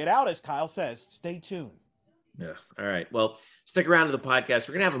play it out as Kyle says. Stay tuned. Yeah. All right. Well, stick around to the podcast.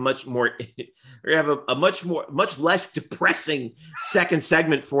 We're gonna have a much less depressing second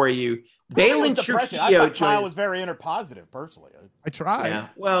segment for you. Balin Trujillo. I thought Kyle was very interpositive, personally. I tried. Yeah.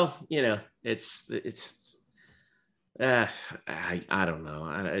 Well, it's. I don't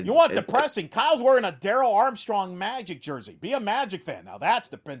know. You want depressing? Kyle's wearing a Daryl Armstrong Magic jersey. Be a Magic fan. Now that's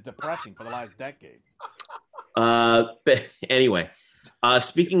been depressing for the last decade. But anyway,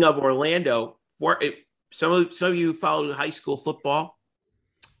 speaking of Orlando, some of you followed high school football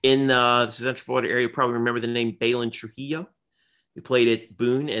in the Central Florida area. You probably remember the name Balin Trujillo. He played at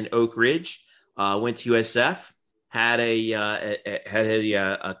Boone and Oak Ridge. Went to USF. Had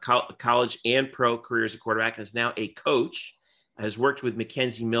a college and pro career as a quarterback, and is now a coach. Has worked with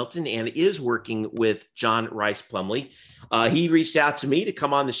Mackenzie Milton and is working with John Rice Plumlee. He reached out to me to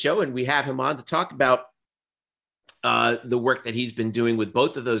come on the show, and we have him on to talk about the work that he's been doing with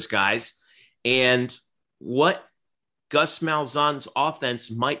both of those guys and what Gus Malzahn's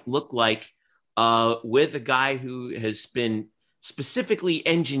offense might look like with a guy who has been specifically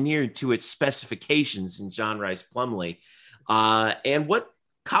engineered to its specifications in John Rice Plumlee, and what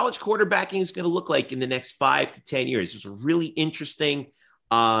college quarterbacking is going to look like in the next 5 to 10 years. It's a really interesting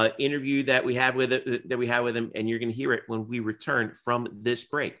interview that we had with him, and you're going to hear it when we return from this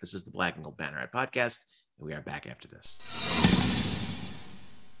break. This is the Black and Gold Banneret podcast, and we are back after this.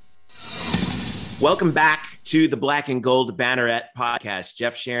 Welcome back to the Black and Gold Banneret podcast.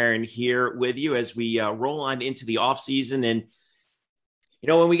 Jeff Sharon here with you as we roll on into the off season. And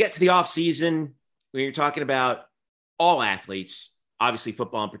when we get to the off season, when you're talking about all athletes, obviously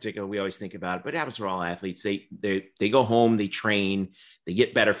football in particular, we always think about it, but it happens for all athletes. They go home, they train, they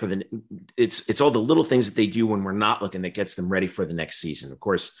get better for it's all the little things that they do when we're not looking that gets them ready for the next season. Of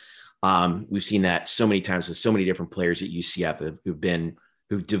course, we've seen that so many times with so many different players at UCF who've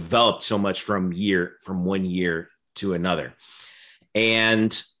developed so much from one year to another.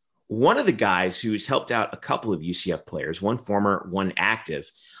 And one of the guys who's helped out a couple of UCF players, one former, one active,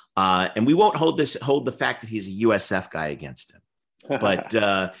 and we won't hold the fact that he's a USF guy against him. But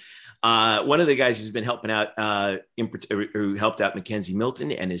one of the guys who's been helping out, who helped out Mackenzie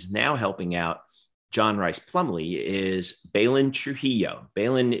Milton and is now helping out John Rice Plumlee, is Balin Trujillo.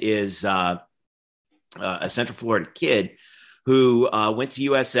 Balin is a Central Florida kid who went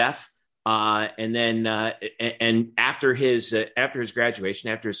to USF, and then and after his graduation,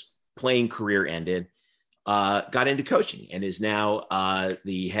 after his playing career ended, got into coaching and is now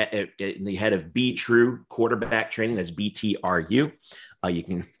the head of B True quarterback training. That's BTRU. You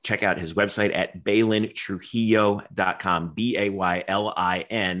can check out his website at BalinTrujillo.com.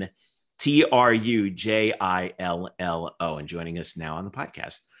 BalinTrujillo. And joining us now on the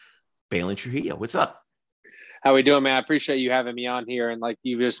podcast, Balin Trujillo. What's up? How we doing, man? I appreciate you having me on here. And like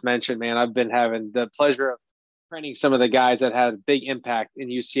you just mentioned, man, I've been having the pleasure of training some of the guys that had a big impact in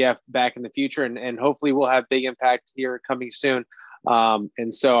UCF back in the future, and hopefully we'll have big impact here coming soon.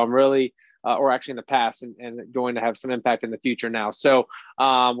 And so I'm really, or actually in the past, and going to have some impact in the future now. So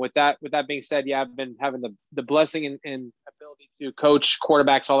with that being said, yeah, I've been having the blessing and ability to coach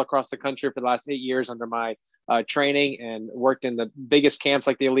quarterbacks all across the country for the last 8 years under my training, and worked in the biggest camps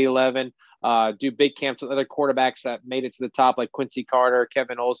like the Elite 11, do big camps with other quarterbacks that made it to the top, like Quincy Carter,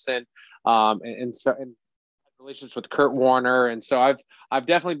 Kevin Olson, and relationships with Kurt Warner. And so I've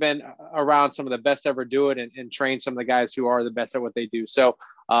definitely been around some of the best ever do it, and trained some of the guys who are the best at what they do. So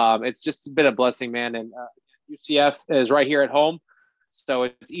it's just been a blessing, man. And UCF is right here at home, so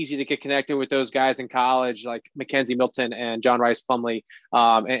it's easy to get connected with those guys in college, like Mackenzie Milton and John Rice Plumlee,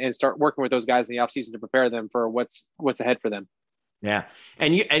 and start working with those guys in the offseason to prepare them for what's ahead for them. Yeah.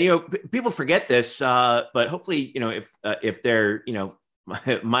 And people forget this, but hopefully, if they're,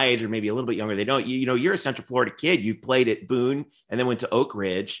 my age or maybe a little bit younger, they don't, you're a Central Florida kid. You played at Boone and then went to Oak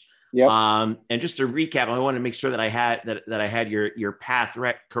Ridge. Yep. And just to recap, I want to make sure that I had your path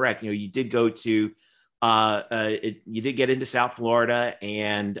correct. You did go to, you did get into South Florida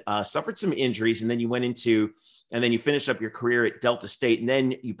and suffered some injuries, and then you finished up your career at Delta State, and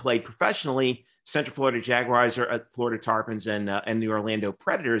then you played professionally, Central Florida Jaguars, or Florida Tarpons, and the Orlando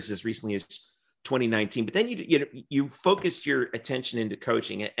Predators as recently as 2019. But then you focused your attention into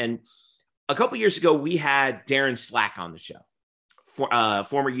coaching. And a couple years ago, we had Darren Slack on the show,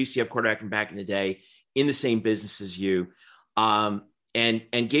 former UCF quarterback from back in the day, in the same business as you, and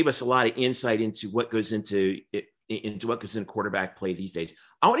gave us a lot of insight into what goes into quarterback play these days.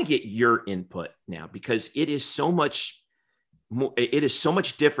 I want to get your input now, because it is so much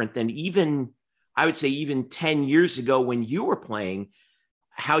different than even 10 years ago when you were playing.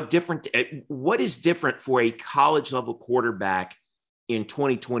 What is different for a college level quarterback in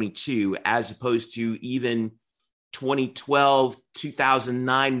 2022 as opposed to even 2012,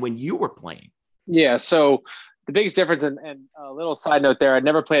 2009 when you were playing? Yeah. So the biggest difference, and a little side note there, I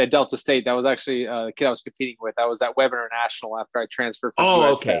never played at Delta State. That was actually the kid I was competing with. I was at Webb International after I transferred from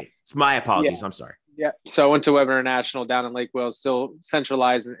USF. Okay. It's my apologies. Yeah. I'm sorry. Yeah. So I went to Webb International down in Lake Wales, still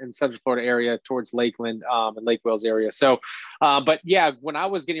centralized in Central Florida area towards Lakeland and Lake Wales area. So, but yeah, when I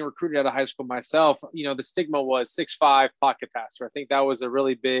was getting recruited out of high school myself, the stigma was 6'5" pocket passer. I think that was a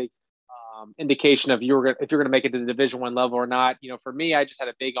really big indication of if you're going to make it to the Division I level or not. For me, I just had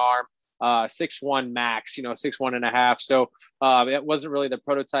a big arm. 6'1" max, 6'1.5". So it wasn't really the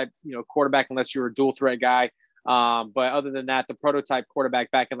prototype, quarterback unless you were a dual threat guy. But other than that, the prototype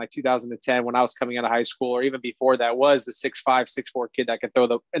quarterback back in like 2010, when I was coming out of high school, or even before that, was the 6'5", 6'4" kid that could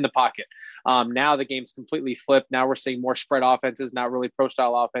throw in the pocket. Now the game's completely flipped. Now we're seeing more spread offenses, not really pro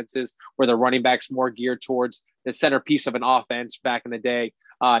style offenses, where the running back's more geared towards the centerpiece of an offense. Back in the day,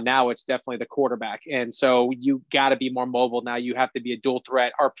 now it's definitely the quarterback. And so you got to be more mobile. Now you have to be a dual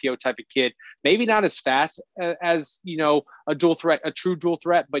threat RPO type of kid, maybe not as fast as, a dual threat, a true dual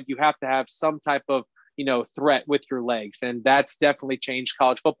threat, but you have to have some type of, threat with your legs. And that's definitely changed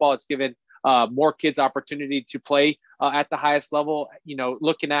college football. It's given more kids opportunity to play at the highest level.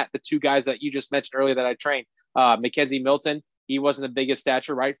 Looking at the two guys that you just mentioned earlier that I trained, Mackenzie Milton, he wasn't the biggest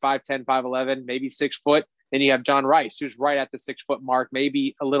stature, right? 5'10", 5'11", maybe 6 foot. Then you have John Rice, who's right at the 6 foot mark,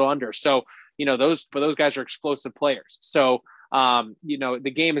 maybe a little under. So, those guys are explosive players. So,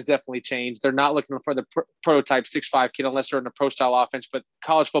 the game has definitely changed. They're not looking for the prototype 6'5" kid unless they're in a pro style offense, but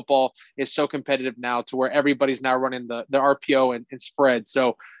college football is so competitive now to where everybody's now running the RPO and spread.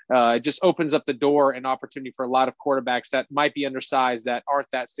 So it just opens up the door and opportunity for a lot of quarterbacks that might be undersized that aren't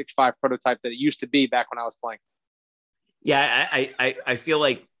that 6'5" prototype that it used to be back when I was playing. Yeah, I feel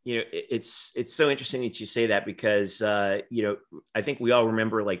like, it's so interesting that you say that because, I think we all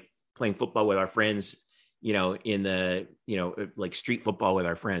remember like playing football with our friends, in the, like street football with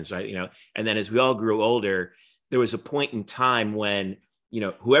our friends, right? And then as we all grew older, there was a point in time when,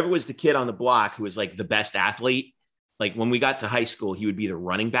 whoever was the kid on the block who was like the best athlete, like when we got to high school, he would be the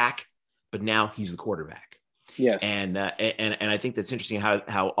running back, but now he's the quarterback. Yes. And I think that's interesting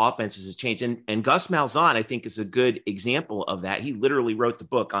how offenses has changed. And Gus Malzahn, I think, is a good example of that. He literally wrote the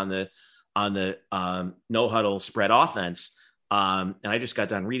book on the no huddle spread offense. And I just got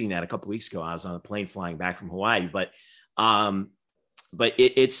done reading that a couple of weeks ago. I was on a plane flying back from Hawaii, but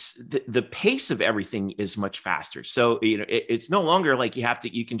it's the pace of everything is much faster. So, it's no longer like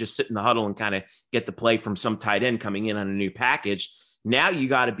you can just sit in the huddle and kind of get the play from some tight end coming in on a new package. Now you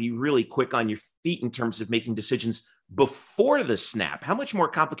got to be really quick on your feet in terms of making decisions before the snap. How much more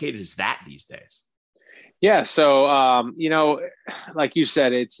complicated is that these days? Yeah. So, like you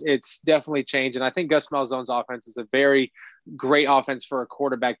said, it's definitely changed. And I think Gus Malzahn's offense is a very great offense for a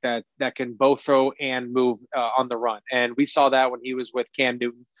quarterback that can both throw and move on the run. And we saw that when he was with Cam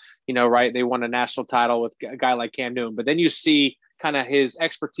Newton, right? They won a national title with a guy like Cam Newton. But then you see kind of his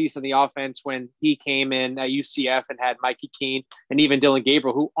expertise in the offense when he came in at UCF and had Mikey Keene and even Dylan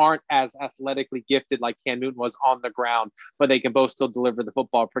Gabriel, who aren't as athletically gifted like Cam Newton was on the ground, but they can both still deliver the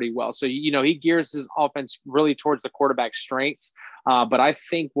football pretty well. So, he gears his offense really towards the quarterback's strengths. But I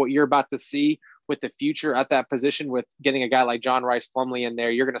think what you're about to see with the future at that position, with getting a guy like John Rice Plumlee in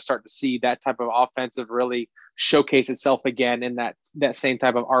there, you're going to start to see that type of offensive really showcase itself again in that same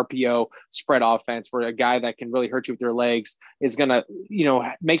type of RPO spread offense, where a guy that can really hurt you with their legs is going to,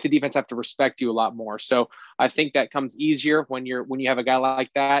 make the defense have to respect you a lot more. So I think that comes easier when you have a guy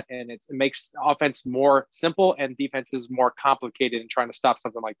like that, and it makes offense more simple and defenses more complicated in trying to stop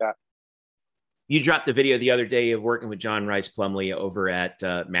something like that. You dropped the video the other day of working with John Rice Plumlee over at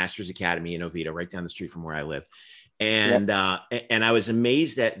Masters Academy in Oviedo, right down the street from where I live. And and I was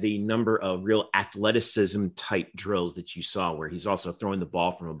amazed at the number of real athleticism type drills that you saw, where he's also throwing the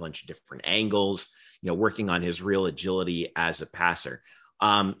ball from a bunch of different angles, working on his real agility as a passer.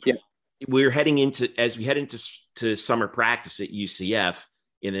 We're heading into summer practice at UCF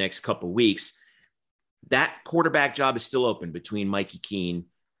in the next couple of weeks. That quarterback job is still open between Mikey Keene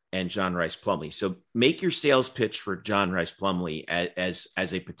and John Rice Plumlee. So make your sales pitch for John Rice Plumlee as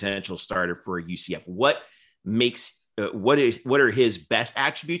a potential starter for UCF. What are his best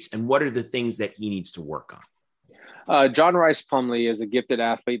attributes, and what are the things that he needs to work on? John Rice Plumlee is a gifted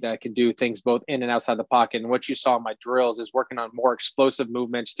athlete that can do things both in and outside the pocket. And what you saw in my drills is working on more explosive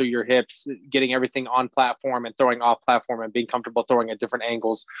movements through your hips, getting everything on platform and throwing off platform and being comfortable throwing at different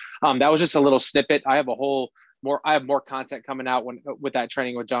angles. That was just a little snippet. I have more content coming out with that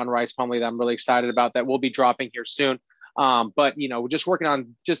training with John Rice Plumlee that I'm really excited about, that will be dropping here soon. But, we're just working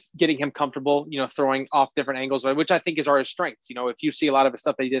on just getting him comfortable, throwing off different angles, which I think is our strengths. If you see a lot of the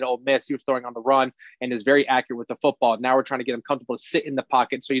stuff that he did at Ole Miss, he was throwing on the run and is very accurate with the football. Now we're trying to get him comfortable to sit in the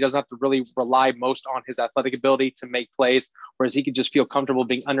pocket so he doesn't have to really rely most on his athletic ability to make plays, whereas he could just feel comfortable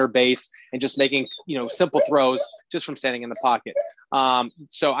being under base and just making, simple throws just from standing in the pocket.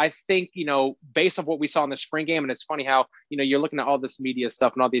 So I think, based on what we saw in the spring game, and it's funny how, you're looking at all this media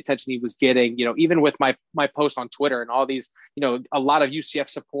stuff and all the attention he was getting, even with my post on Twitter and all these, a lot of UCF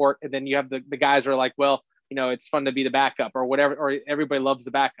support. And then you have the guys are like, well, it's fun to be the backup or whatever, or everybody loves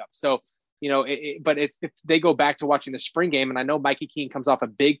the backup. So, but if they go back to watching the spring game, and I know Mikey Keene comes off a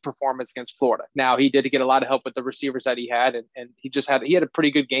big performance against Florida. Now he did get a lot of help with the receivers that he had, and he had a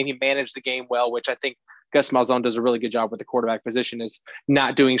pretty good game. He managed the game well, which I think Gus Malzahn does a really good job with the quarterback position, is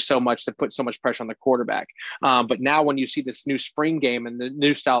not doing so much to put so much pressure on the quarterback. But now when you see this new spring game and the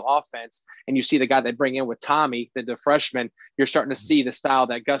new style offense, and you see the guy they bring in with Tommy, the freshman, you're starting to see the style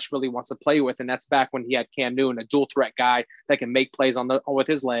that Gus really wants to play with. And that's back when he had Cam Newton, a dual threat guy that can make plays with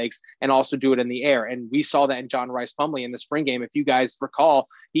his legs and also do it in the air. And we saw that in John Rice Plumlee in the spring game. If you guys recall,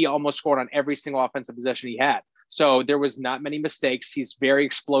 he almost scored on every single offensive possession he had. So there was not many mistakes. He's very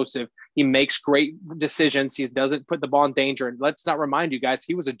explosive. He makes great decisions. He doesn't put the ball in danger. And let's not remind you guys,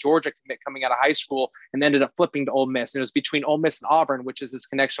 he was a Georgia commit coming out of high school and ended up flipping to Ole Miss. And it was between Ole Miss and Auburn, which is his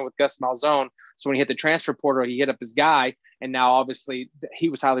connection with Gus Malzahn. So when he hit the transfer portal, he hit up his guy. And now obviously he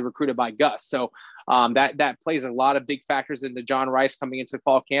was highly recruited by Gus. So that plays a lot of big factors into John Rhys coming into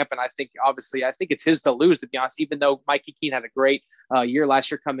fall camp. And I think it's his to lose, to be honest, even though Mikey Keene had a great year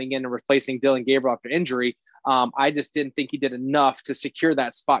last year coming in and replacing Dylan Gabriel after injury. I just didn't think he did enough to secure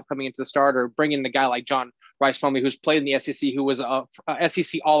that spot coming into the starter, bringing in a guy like John Rhys Plumlee, who's played in the SEC, who was a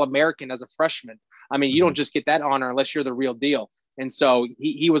SEC All-American as a freshman. I mean, you don't just get that honor unless you're the real deal. And so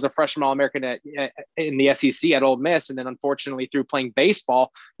he was a freshman All-American in the SEC at Ole Miss. And then unfortunately through playing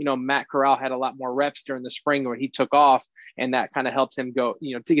baseball, Matt Corral had a lot more reps during the spring where he took off, and that kind of helped him go,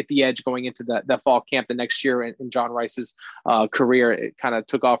 to get the edge going into the fall camp the next year in John Rice's career. It kind of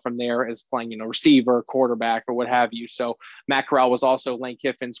took off from there as playing, receiver, quarterback, or what have you. So Matt Corral was also Lane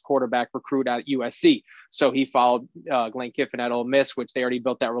Kiffin's quarterback recruit at USC. So he followed Lane Kiffin at Ole Miss, which they already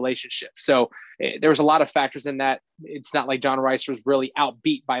built that relationship. So there was a lot of factors in that. It's not like John Rhys was really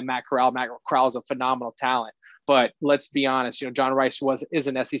outbeat by Matt Corral. Matt Corral is a phenomenal talent. But let's be honest, John Rhys is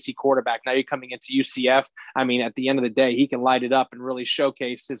an SEC quarterback. Now you're coming into UCF. I mean, at the end of the day, he can light it up and really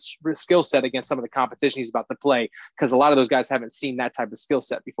showcase his skill set against some of the competition he's about to play, because a lot of those guys haven't seen that type of skill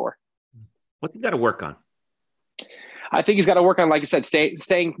set before. What's he got to work on? I think he's got to work on, like I said,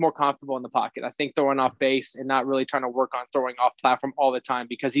 staying more comfortable in the pocket. I think throwing off base and not really trying to work on throwing off platform all the time,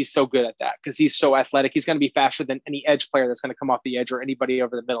 because he's so good at that, because he's so athletic. He's going to be faster than any edge player that's going to come off the edge or anybody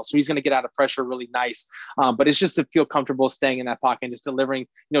over the middle. So he's going to get out of pressure really nice. But it's just to feel comfortable staying in that pocket and just delivering,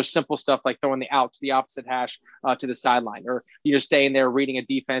 simple stuff like throwing the out to the opposite hash to the sideline, or you're staying there reading a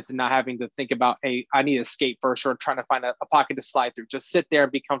defense and not having to think about, hey, I need to escape first, or trying to find a pocket to slide through. Just sit there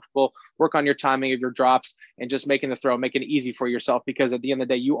and be comfortable, work on your timing of your drops, and just making the throw, making it easy for yourself, because at the end of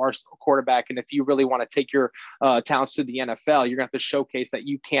the day, you are a quarterback. And if you really want to take your talents to the NFL, you're going to have to showcase that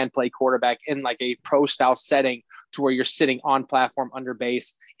you can play quarterback in like a pro style setting, to where you're sitting on platform, under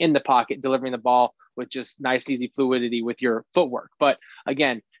base, in the pocket, delivering the ball with just nice, easy fluidity with your footwork. But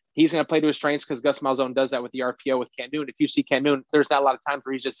again, he's going to play to his strengths, because Gus Malzahn does that with the RPO with Cam Newton. If you see Cam Newton, there's not a lot of times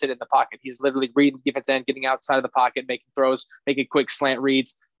where he's just sitting in the pocket. He's literally reading the defense end, getting outside of the pocket, making throws, making quick slant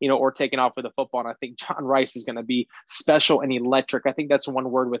reads, or taking off with the football. And I think John Rhys is going to be special and electric. I think that's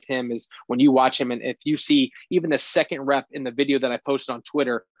one word with him, is when you watch him, and if you see even the second rep in the video that I posted on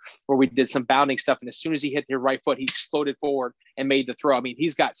Twitter, where we did some bounding stuff, and as soon as he hit the right foot, he exploded forward and made the throw. I mean,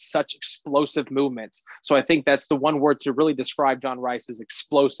 he's got such explosive movements. So I think that's the one word to really describe John Rhys, is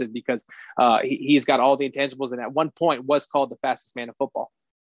explosive, because he's got all the intangibles, and at one point was called the fastest man in football.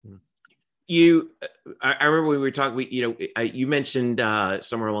 I remember when we were talking, you mentioned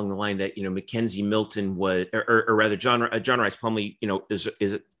somewhere along the line that, Mackenzie Milton was, or rather John Rhys Plumlee,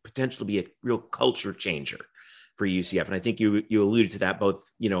 is potential to be a real culture changer for UCF. And I think you alluded to that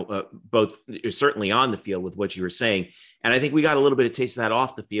both certainly on the field with what you were saying. And I think we got a little bit of taste of that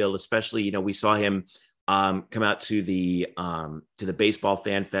off the field, especially, we saw him come out to the baseball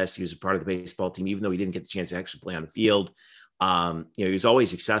fan fest. He was a part of the baseball team, even though he didn't get the chance to actually play on the field. He was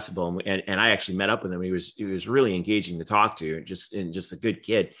always accessible, and I actually met up with him. He was really engaging to talk to, and just a good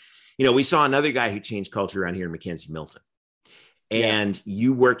kid. We saw another guy who changed culture around here, Mackenzie Milton, and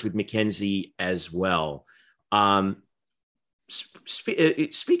you worked with Mackenzie as well.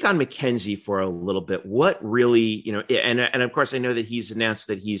 Speak on Mackenzie for a little bit. What really, and of course I know that he's announced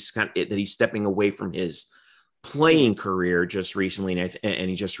that he's stepping away from his playing career just recently, and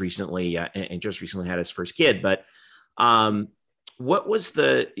he just recently had his first kid, but. What was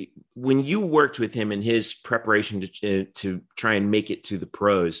when you worked with him in his preparation to try and make it to the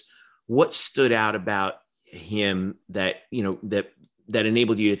pros, what stood out about him that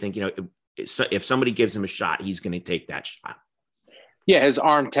enabled you to think, if somebody gives him a shot, he's going to take that shot? Yeah, his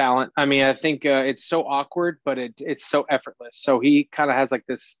arm talent. I mean, I think it's so awkward, but it's so effortless. So he kind of has like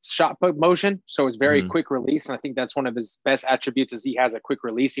this shot put motion. So it's very quick release. And I think that's one of his best attributes, is he has a quick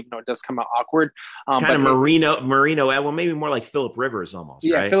release, even though it does come out awkward. Kind of Marino, well, maybe more like Phillip Rivers almost.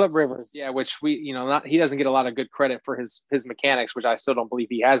 Yeah, right? Phillip Rivers. Yeah, which he doesn't get a lot of good credit for his mechanics, which I still don't believe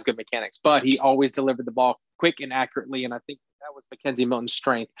he has good mechanics, but he always delivered the ball quick and accurately. And I think that was Mackenzie Milton's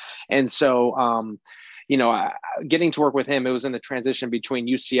strength. And so, getting to work with him, it was in the transition between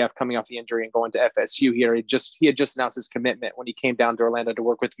UCF coming off the injury and going to FSU. He had just announced his commitment when he came down to Orlando to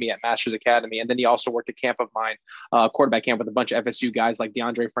work with me at Masters Academy. And then he also worked a camp of mine, quarterback camp with a bunch of FSU guys like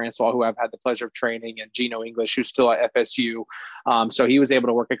DeAndre Francois, who I've had the pleasure of training, and Geno English, who's still at FSU. So he was able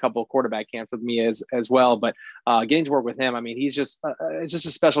to work a couple of quarterback camps with me as well. But getting to work with him, I mean, he's just it's just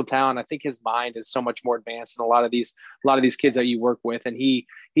a special talent. I think his mind is so much more advanced than a lot of these kids that you work with, and he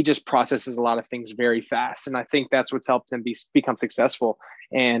just processes a lot of things very fast. And I think that's what's helped him become successful.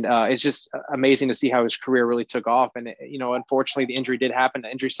 And it's just amazing to see how his career really took off. And unfortunately, the injury did happen.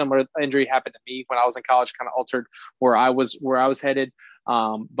 Similar injury happened to me when I was in college, kind of altered where I was headed.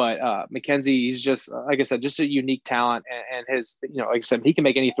 But Mackenzie, he's just, like I said, just a unique talent, and his, like I said, he can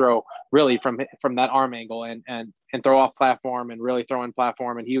make any throw really from that arm angle and throw off platform and really throw in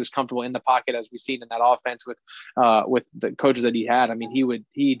platform. And he was comfortable in the pocket, as we've seen in that offense with the coaches that he had. I mean,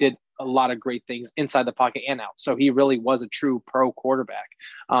 he did a lot of great things inside the pocket and out. So he really was a true pro quarterback.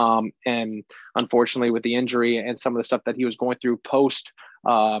 And unfortunately, with the injury and some of the stuff that he was going through post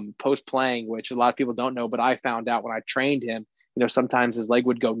playing, which a lot of people don't know, but I found out when I trained him, sometimes his leg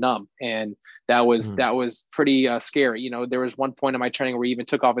would go numb, and that was pretty scary. There was one point in my training where he even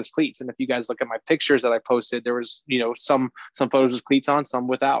took off his cleats. And if you guys look at my pictures that I posted, there was, some photos with cleats on, some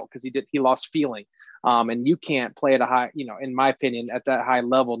without, because he lost feeling. And you can't play at a high, in my opinion, at that high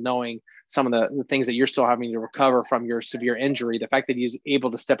level, knowing some of the things that you're still having to recover from your severe injury. The fact that he's able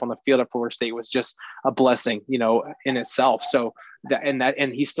to step on the field at Florida State was just a blessing, in itself. So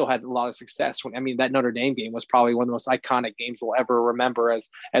and he still had a lot of success. That Notre Dame game was probably one of the most iconic games we'll ever remember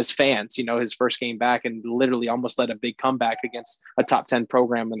as fans. His first game back, and literally almost led a big comeback against a top 10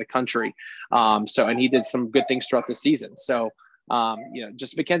 program in the country. And he did some good things throughout the season. So.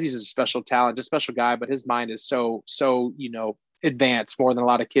 Just Mackenzie's a special talent, just a special guy, but his mind is so advanced, more than a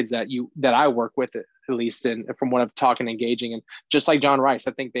lot of kids that I work with, at least, and from what I've talked and engaging. And just like John Rice,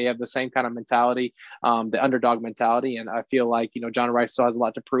 I think they have the same kind of mentality, the underdog mentality. And I feel like, John Rice still has a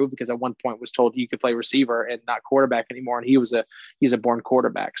lot to prove, because at one point was told you could play receiver and not quarterback anymore. And he's a born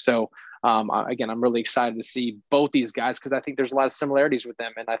quarterback. So again, I'm really excited to see both these guys, because I think there's a lot of similarities with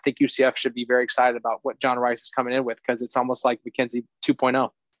them. And I think UCF should be very excited about what John Rice is coming in with, because it's almost like Mackenzie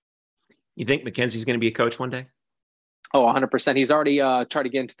 2.0. You think Mackenzie's going to be a coach one day? Oh, 100%. He's already tried to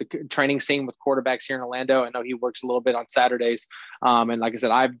get into the training scene with quarterbacks here in Orlando. I know he works a little bit on Saturdays. And like I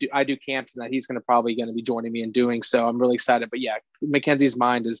said, I do camps, and that he's probably going to be joining me in doing. So I'm really excited. But yeah, Mackenzie's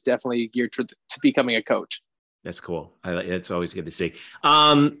mind is definitely geared to becoming a coach. That's cool. It's always good to see.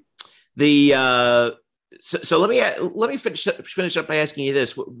 So let me finish up by asking you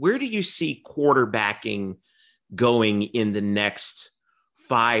this: where do you see quarterbacking going in the next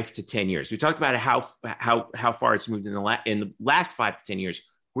 5 to 10 years? We talked about how far it's moved in the last 5 to 10 years.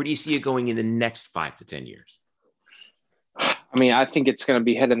 Where do you see it going in the next 5 to 10 years? I think it's going to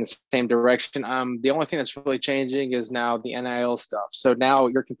be headed in the same direction. The only thing that's really changing is now the NIL stuff. So now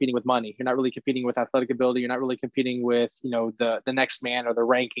you're competing with money. You're not really competing with athletic ability. You're not really competing with, the next man or the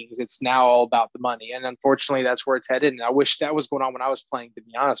rankings. It's now all about the money. And unfortunately, that's where it's headed. And I wish that was going on when I was playing, to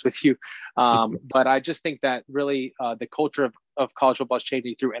be honest with you. But I just think that really the culture of college football is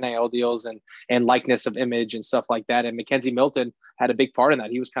changing through NIL deals and likeness of image and stuff like that. And Mackenzie Milton had a big part in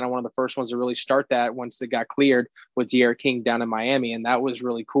that. He was kind of one of the first ones to really start that once it got cleared with D'Eriq King down in Miami. And that was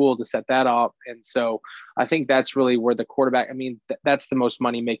really cool to set that up. And so I think that's really where the quarterback, that's the most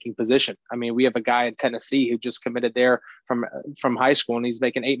money making position. We have a guy in Tennessee who just committed there from high school, and he's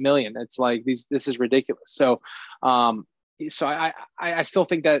making $8 million. It's like, this is ridiculous. So I still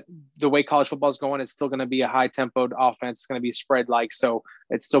think that the way college football is going, it's still going to be a high tempoed offense. It's going to be spread so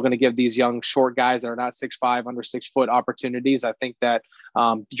it's still going to give these young short guys that are not 6'5", under 6 foot opportunities. I think that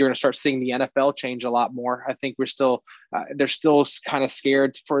you're going to start seeing the NFL change a lot more. I think they're still kind of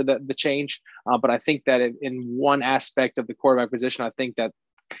scared for the change. But I think that in one aspect of the quarterback position, I think that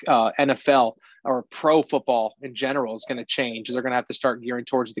NFL or pro football in general is going to change. They're going to have to start gearing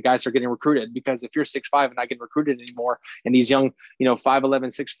towards the guys that are getting recruited, because if you're 6'5" and not getting recruited anymore, and these young,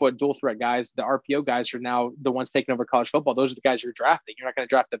 5'11", 6 foot dual threat guys, the RPO guys are now the ones taking over college football. Those are the guys you're drafting. You're not going to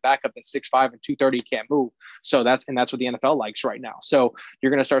draft the backup that's 6'5" and 230, can't move. So that's what the NFL likes right now. So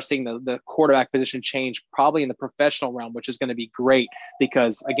you're going to start seeing the quarterback position change probably in the professional realm, which is going to be great,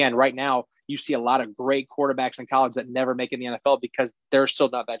 because again, right now you see a lot of great quarterbacks in college that never make it in the NFL because they're still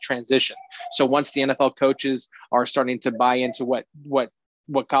not that transition. So once the NFL coaches are starting to buy into what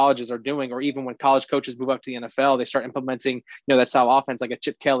colleges are doing, or even when college coaches move up to the NFL, they start implementing, that style offense, like a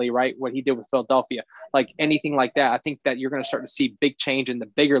Chip Kelly, right? What he did with Philadelphia, like anything like that. I think that you're going to start to see big change in the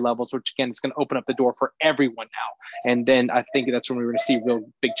bigger levels, which again, is going to open up the door for everyone now. And then I think that's when we're going to see real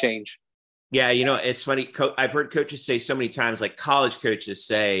big change. Yeah, it's funny. I've heard coaches say so many times, like college coaches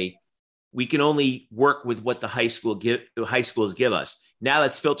say, we can only work with what the high schools give us. Now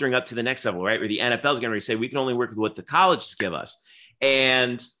that's filtering up to the next level, right? Where the NFL is going to say we can only work with what the colleges give us,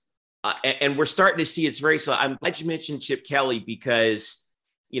 and we're starting to see it's very slow. I'm glad you mentioned Chip Kelly because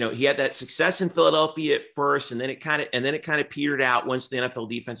he had that success in Philadelphia at first, and then it kind of petered out once the NFL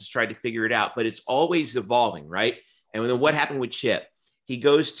defenses tried to figure it out. But it's always evolving, right? And then what happened with Chip? He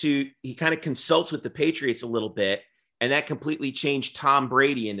kind of consults with the Patriots a little bit, and that completely changed Tom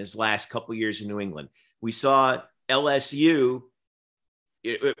Brady in his last couple of years in New England. We saw LSU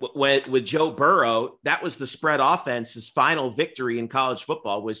with Joe Burrow. That was the spread offense. His final victory in college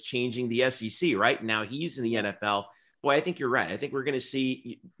football was changing the SEC, right? Now he's in the NFL. Boy, I think you're right. I think we're going to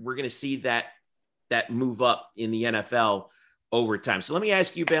see that move up in the NFL over time. So let me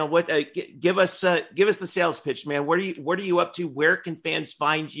ask you, Bale, what give us the sales pitch, man. What are you up to? Where can fans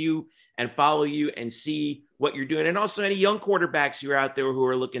find you and follow you and see what you're doing? And also any young quarterbacks who are out there who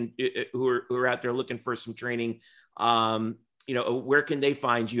are out there looking for some training. Where can they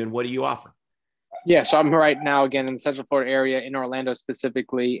find you and what do you offer? Yeah, so I'm right now, again, in the Central Florida area, in Orlando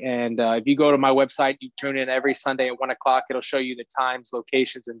specifically. And if you go to my website, you tune in every Sunday at 1 o'clock. It'll show you the times,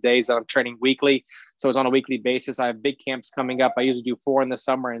 locations, and days that I'm training weekly. So it's on a weekly basis. I have big camps coming up. I usually do 4 in the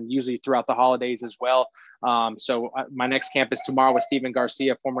summer and usually throughout the holidays as well. So my next camp is tomorrow with Steven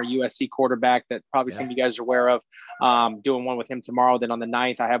Garcia, former USC quarterback that probably some of you guys are aware of. Doing one with him tomorrow. Then on the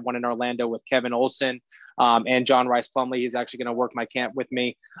 9th, I have one in Orlando with Kevin Olson and John Rice Plumley. He's actually going to work my camp with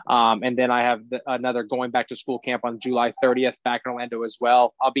me. And then I have another going back to school camp on July 30th back in Orlando as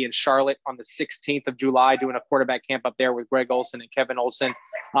well. I'll be in Charlotte on the 16th of July doing a quarterback camp up there with Greg Olson and Kevin Olson.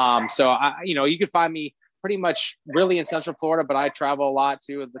 So you can find me pretty much really in Central Florida, but I travel a lot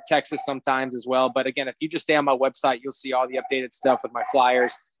to the Texas sometimes as well. But again, if you just stay on my website, you'll see all the updated stuff with my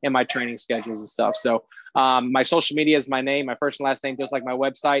flyers and my training schedules and stuff. So my social media is my name, my first and last name, just like my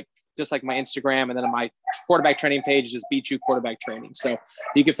website, just like my Instagram. And then my quarterback training page is B2 Quarterback Training. So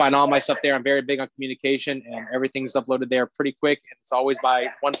you can find all my stuff there. I'm very big on communication and everything's uploaded there pretty quick. And it's always by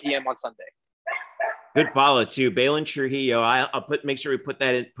 1 p.m. on Sunday. Good follow too, Balin Trujillo. I'll make sure we put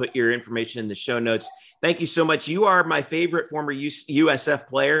your information in the show notes. Thank you so much. You are my favorite former USF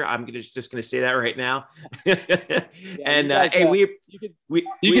player. I'm just going to say that right now. And guys, hey, you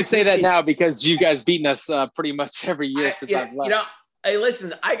can say that now because you guys beaten us pretty much every year since I've left. Hey,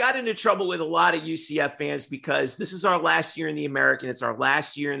 listen, I got into trouble with a lot of UCF fans because this is our last year in the American. It's our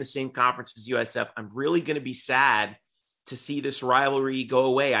last year in the same conference as USF. I'm really going to be sad to see this rivalry go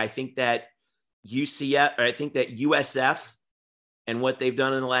away. I think that USF and what they've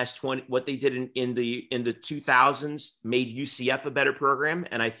done in the last what they did in the 2000s made UCF a better program.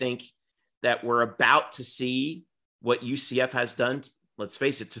 And I think that we're about to see what UCF has done. Let's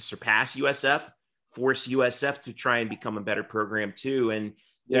face it, to surpass USF, force USF to try and become a better program too. And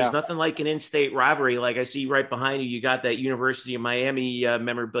there's nothing like an in-state rivalry. Like I see right behind you, you got that University of Miami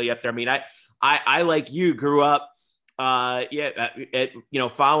memorabilia up there. I mean, I like you grew up, following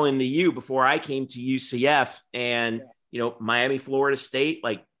the U before I came to UCF and, Miami, Florida State,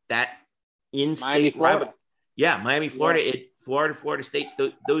 like that in-state rivalry. Yeah, Miami, Florida, Florida State.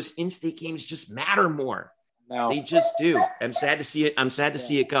 Those in-state games just matter more. No. They just do. I'm sad to see it. I'm sad to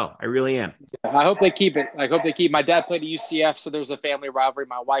see it go. I really am. I hope they keep it. My dad played at UCF, so there's a family rivalry.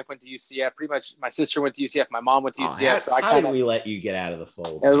 My wife went to UCF. Pretty much my sister went to UCF. My mom went to UCF. How did we let you get out of the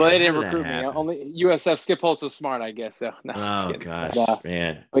fold? Well, they didn't recruit me. Only USF. Skip Holtz was smart, I guess. So, no, gosh,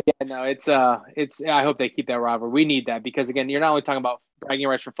 man. But yeah, no, it's. I hope they keep that rivalry. We need that because again, you're not only talking about bragging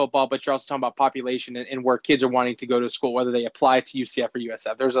rights for football, but you're also talking about population and where kids are wanting to go to school, whether they apply to UCF or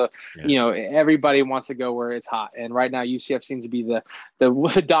USF. There's everybody wants to go where it's hot. And right now UCF seems to be the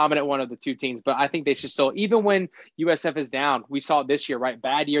dominant one of the two teams, but I think they should still, even when USF is down, we saw it this year, right?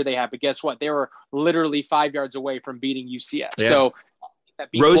 Bad year they had, but guess what? They were literally 5 yards away from beating UCF. Yeah. So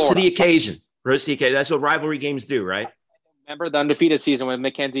rose to the occasion. That's what rivalry games do, right? Remember the undefeated season with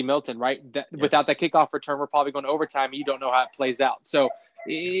Mackenzie Milton, right? Without that kickoff return, we're probably going to overtime. You don't know how it plays out. So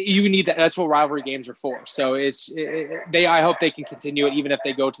you need that. That's what rivalry games are for. So I hope they can continue it, even if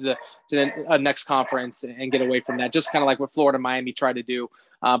they go to the next conference and get away from that. Just kind of like what Florida, Miami tried to do.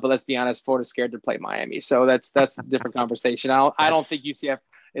 But let's be honest, Florida's scared to play Miami. So that's a different conversation. I don't think UCF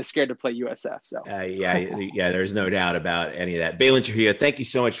is scared to play USF. So there's no doubt about any of that. Balin Trujillo, thank you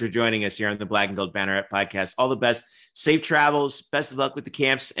so much for joining us here on the Black and Gold Banneret podcast. All the best, safe travels, best of luck with the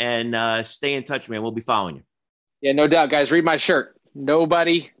camps, and stay in touch, man. We'll be following you. Yeah, no doubt, guys. Read my shirt.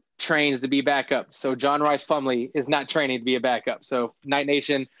 Nobody trains to be backup. So John Rice Plumley is not training to be a backup. So Night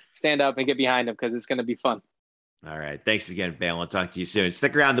Nation, stand up and get behind him because it's going to be fun. All right. Thanks again, Ben. I'll talk to you soon.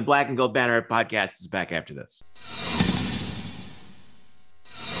 Stick around. The Black and Gold Banner podcast is back after this.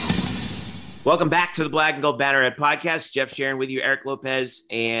 Welcome back to the Black and Gold Banner podcast. Jeff Sharon with you. Eric Lopez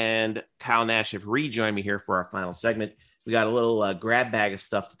and Kyle Nash have rejoined me here for our final segment. We got a little grab bag of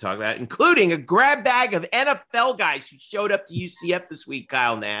stuff to talk about, including a grab bag of NFL guys who showed up to UCF this week,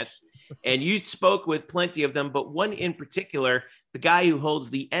 Kyle Nash. And you spoke with plenty of them, but one in particular, the guy who holds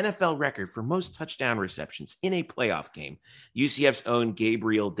the NFL record for most touchdown receptions in a playoff game. UCF's own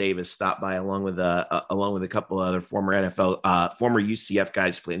Gabriel Davis stopped by along with a couple of other former UCF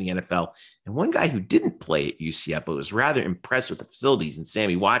guys who played in the NFL. And one guy who didn't play at UCF, but was rather impressed with the facilities, and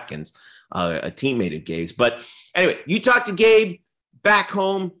Sammy Watkins, a teammate of Gabe's. But anyway, you talked to Gabe back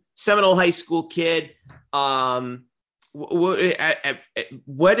home, Seminole High School kid.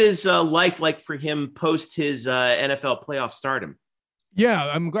 What is life like for him post his NFL playoff stardom?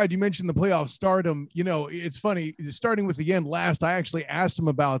 Yeah, I'm glad you mentioned the playoff stardom. You know, it's funny, starting with the end last, I actually asked him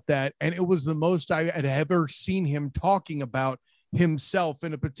about that, and it was the most I had ever seen him talking about himself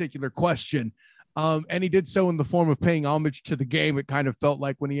in a particular question. And he did so in the form of paying homage to the game. It kind of felt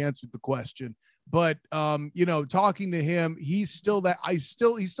like when he answered the question. But you know, talking to him, he's still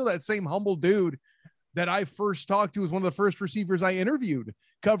that same humble dude that I first talked to. Was one of the first receivers I interviewed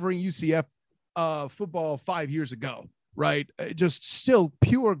covering UCF football 5 years ago. Right. Just still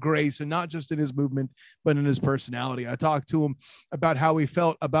pure grace, and not just in his movement, but in his personality. I talked to him about how he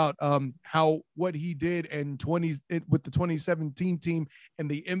felt about how what he did with the 2017 team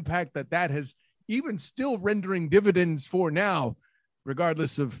and the impact that has even still rendering dividends for now,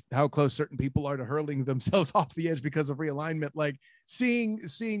 regardless of how close certain people are to hurling themselves off the edge because of realignment. Like seeing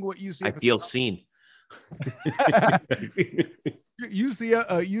what UCF, I feel seen.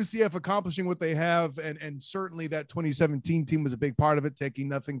 UCF accomplishing what they have, and certainly that 2017 team was a big part of it, taking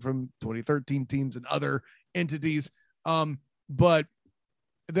nothing from 2013 teams and other entities. But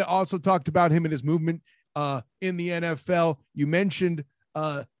they also talked about him and his movement in the NFL. You mentioned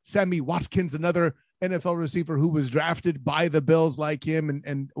Sammy Watkins, another NFL receiver who was drafted by the Bills like him,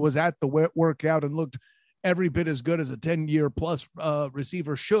 and was at the workout and looked every bit as good as a 10-year plus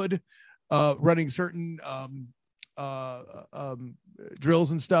receiver should, running certain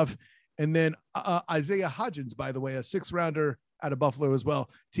drills and stuff. And then Isaiah Hodgins, by the way, a 6th rounder out of Buffalo as well,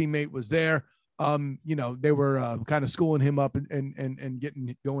 teammate, was there. You know, they were kind of schooling him up and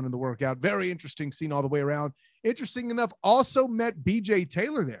getting going in the workout. Very interesting scene all the way around. Interesting enough, also met BJ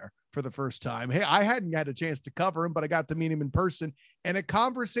Taylor there for the first time. Hey, I hadn't had a chance to cover him, but I got to meet him in person, and a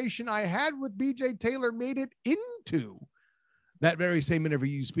conversation I had with BJ Taylor made it into that very same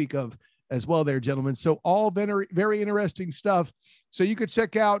interview you speak of as well there, gentlemen. So all very, very interesting stuff. So you could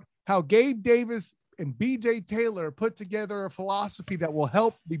check out how Gabe Davis and BJ Taylor put together a philosophy that will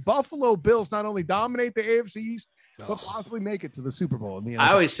help the Buffalo Bills not only dominate the AFC East, but possibly make it to the Super Bowl. In the NFL.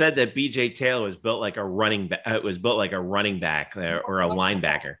 I always said that BJ Taylor was built like a running back. It was built like a running back or a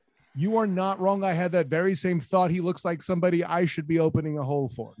linebacker. You are not wrong. I had that very same thought. He looks like somebody I should be opening a hole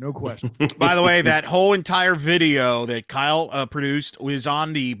for. No question. By the way, that whole entire video that Kyle produced is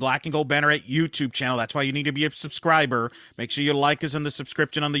on the Black and Gold Banner YouTube channel. That's why you need to be a subscriber. Make sure you like us on the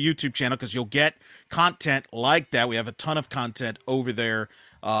subscription on the YouTube channel, because you'll get content like that. We have a ton of content over there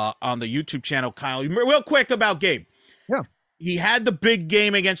on the YouTube channel. Kyle, real quick about Gabe. Yeah. He had the big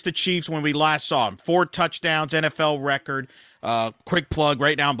game against the Chiefs when we last saw him. 4 touchdowns, NFL record. Quick plug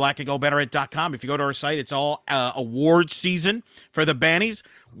right now on blackandgoldbanner.com. If you go to our site, it's all awards season for the Bannies.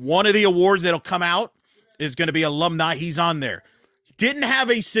 One of the awards that'll come out is going to be alumni. He's on there. Didn't have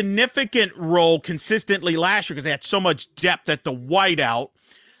a significant role consistently last year because they had so much depth at the wideout.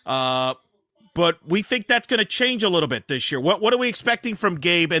 But we think that's going to change a little bit this year. What are we expecting from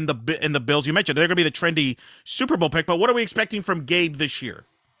Gabe and the Bills? You mentioned they're going to be the trendy Super Bowl pick, but what are we expecting from Gabe this year?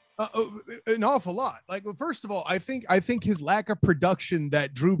 An awful lot. Like, well, first of all, I think his lack of production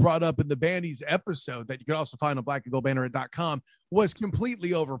that Drew brought up in the Bannies episode that you can also find on blackandgoldbanner.com was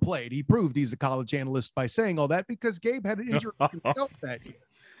completely overplayed. He proved he's a college analyst by saying all that because Gabe had an injury himself that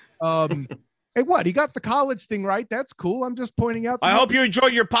year. Hey, what? He got the college thing right. That's cool. I'm just pointing out. I hope you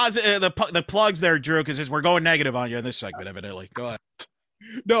enjoyed your positive the plugs there, Drew, because we're going negative on you in this segment, evidently. Go ahead.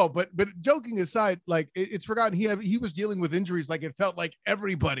 No, but joking aside, like it's forgotten he was dealing with injuries. Like it felt like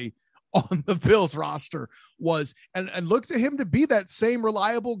everybody on the Bills roster was, and look to him to be that same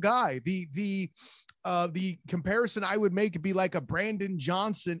reliable guy. The comparison I would make would be like a Brandon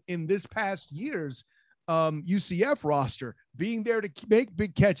Johnson in this past year's UCF roster, being there to make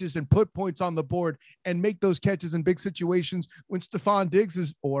big catches and put points on the board and make those catches in big situations when Stephon Diggs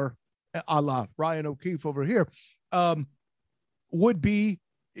is, or a la Ryan O'Keefe over here, would be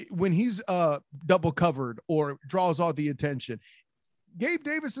when he's double covered or draws all the attention. Gabe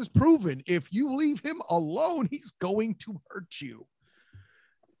Davis has proven if you leave him alone, he's going to hurt you.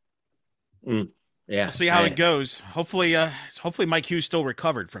 Yeah, we'll see how it goes. Hopefully Mike Hughes still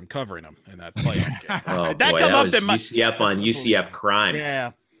recovered from covering him in that playoff game. Oh, that boy, come that up was in my UCF on UCF crime.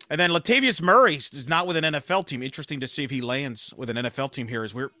 Yeah. And then Latavius Murray is not with an NFL team. Interesting to see if he lands with an NFL team here.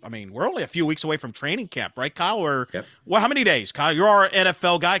 We're only a few weeks away from training camp, right, Kyle? Or how many days, Kyle? You're our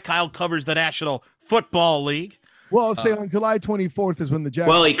NFL guy. Kyle covers the National Football League. Well, I'll say on July 24th is when the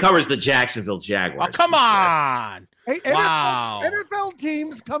Jaguars. Well, he covers the Jacksonville Jaguars. Oh, come on. Hey, wow. NFL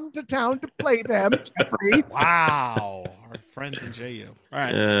teams come to town to play them, Jeffrey. Wow. Our friends in JU. All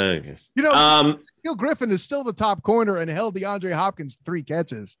right. Shaquille Griffin is still the top corner and held DeAndre Hopkins 3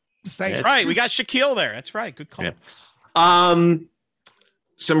 catches. That's right. We got Shaquille there. That's right. Good call. Yeah.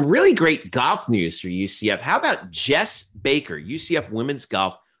 Some really great golf news for UCF. How about Jess Baker, UCF women's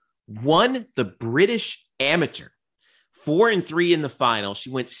golf, won the British Amateur, 4-3 in the final. She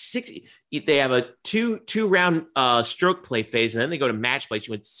went 6. They have a two round stroke play phase, and then they go to match play.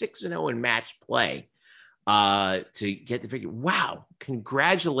 She went 6-0 in match play to get the figure. Wow!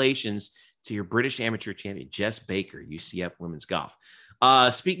 Congratulations to your British Amateur champion, Jess Baker, UCF women's golf.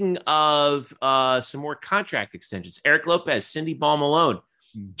 Speaking of some more contract extensions, Eric Lopez, Cindy Ball Malone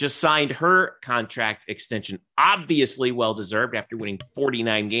just signed her contract extension. Obviously well-deserved after winning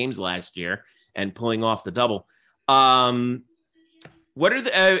 49 games last year and pulling off the double. What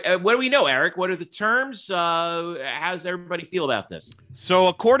do we know, Eric? What are the terms? How does everybody feel about this? So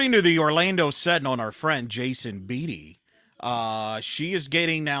according to the Orlando Sentinel and our friend Jason Beatty, she is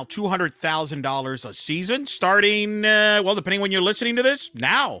getting now $200,000 a season starting, depending when you're listening to this,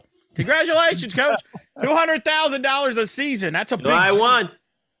 now. Congratulations, Coach. $200,000 a season. That's a big July 1.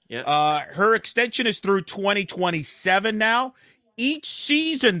 Yeah. Her extension is through 2027 now. Each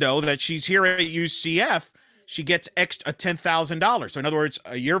season, though, that she's here at UCF, she gets extra $10,000. So in other words,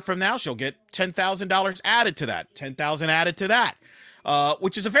 a year from now, she'll get $10,000 added to that, $10,000 added to that.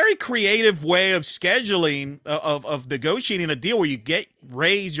 Which is a very creative way of scheduling, of negotiating a deal where you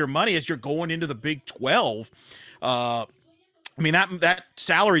raise your money as you're going into the Big 12. That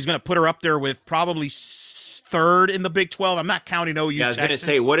salary is going to put her up there with probably third in the Big 12. I'm not counting OU. Yeah, I was going to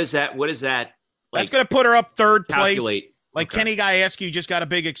say, what is that? That's going to put her up third calculate. place. Kenny Gajewski just got a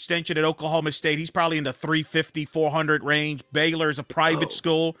big extension at Oklahoma State. He's probably in the 350, 400 range. Baylor's a private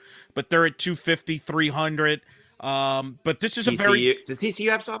school, but they're at 250, 300. But this is TCU, does TCU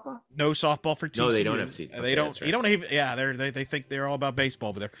have softball? No softball for TCU. No, they don't have TCU. They don't. Right. You don't even. Yeah, they think they're all about baseball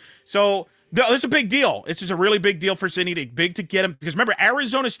over there. So this is a big deal. This is a really big deal for Cindy. Big to get him because remember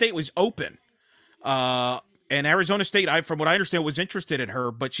Arizona State was open, and Arizona State, from what I understand, was interested in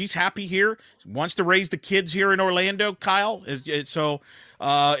her. But she's happy here. Wants to raise the kids here in Orlando. Kyle, so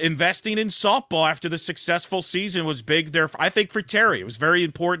investing in softball after the successful season was big there. I think for Terry, it was very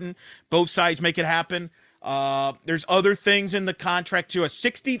important. Both sides make it happen. There's other things in the contract too. By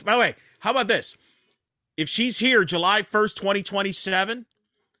the way, how about this? If she's here July 1st, 2027,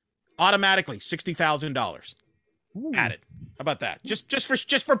 automatically $60,000 added. How about that?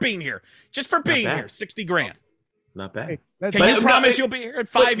 Just for being here. Just for being here. $60,000. Not bad. Hey, Can you promise you'll be here in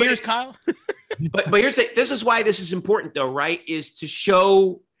 5 years, Kyle? but here's this is why this is important though, right? Is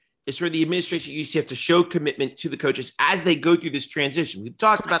for the administration at UCF to show commitment to the coaches as they go through this transition. We've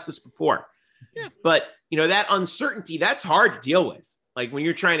talked about this before. Yeah. But that uncertainty, that's hard to deal with. Like when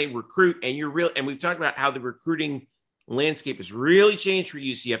you're trying to recruit and we've talked about how the recruiting landscape has really changed for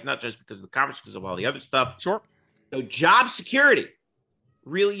UCF, not just because of the conference, because of all the other stuff. Sure. So job security,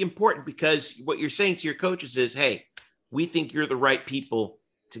 really important because what you're saying to your coaches is, hey, we think you're the right people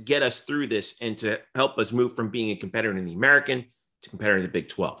to get us through this and to help us move from being a competitor in the American to competitor in the Big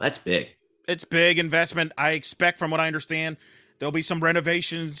 12. That's big. It's big investment. I expect, from what I understand, there'll be some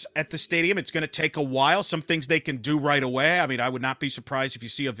renovations at the stadium. It's going to take a while. Some things they can do right away. I would not be surprised if you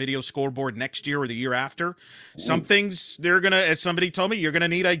see a video scoreboard next year or the year after. Some things they're going to, as somebody told me, you're going to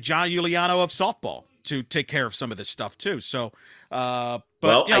need a John Giuliano of softball to take care of some of this stuff too. So,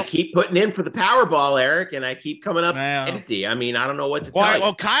 I keep putting in for the Powerball, Eric, and I keep coming up empty. I don't know what to tell you.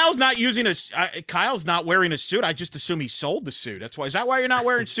 Well, Kyle's not wearing a suit. I just assume he sold the suit. Is that why you're not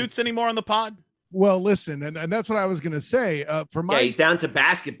wearing suits anymore on the pod? Well, listen, and that's what I was going to say. He's down to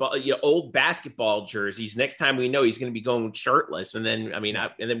basketball, old basketball jerseys. Next time we know he's going to be going shirtless, and then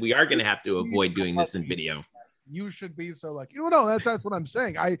and then we are going to have to avoid doing this in video. You should be so lucky. No, that's what I'm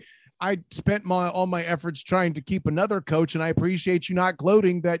saying. I spent all my efforts trying to keep another coach, and I appreciate you not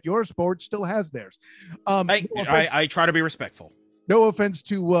gloating that your sport still has theirs. I try to be respectful. No offense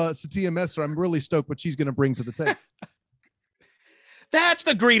to Satia Messer. I'm really stoked what she's going to bring to the table. That's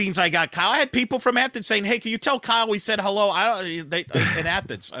the greetings I got, Kyle. I had people from Athens saying, "Hey, can you tell Kyle we said hello?" In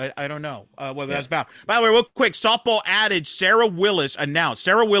Athens. I don't know what that's about. By the way, real quick, softball adage: Sarah Willis announced.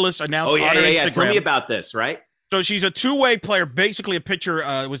 Oh, on her Instagram. Tell me about this, right? So she's a two-way player, basically a pitcher.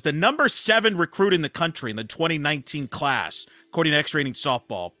 Was the number 7 recruit in the country in the 2019 class, according to X Rating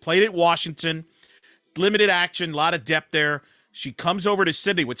Softball. Played at Washington, limited action, a lot of depth there. She comes over to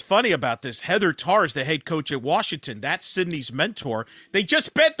Sydney. What's funny about this, Heather Tarr is the head coach at Washington. That's Sydney's mentor. They just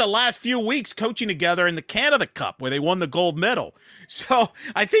spent the last few weeks coaching together in the Canada Cup where they won the gold medal. So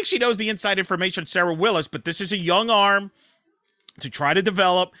I think she knows the inside information, Sarah Willis, but this is a young arm to try to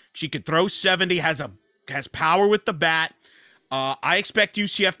develop. She could throw 70, has power with the bat. I expect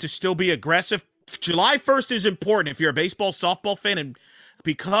UCF to still be aggressive. July 1st is important if you're a baseball, softball fan, and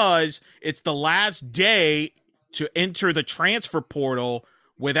because it's the last day to enter the transfer portal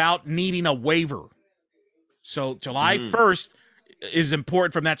without needing a waiver. So July 1st is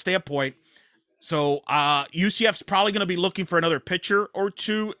important from that standpoint. So UCF's probably going to be looking for another pitcher or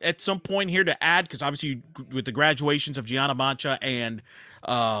two at some point here to add, because obviously with the graduations of Gianna Mancha and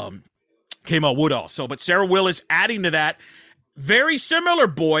Kamo Woodall. So, but Sarah Willis adding to that, very similar,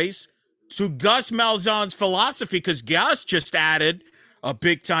 boys, to Gus Malzahn's philosophy, because Gus just added a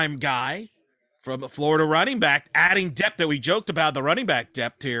big-time guy from the Florida running back, adding depth that we joked about, the running back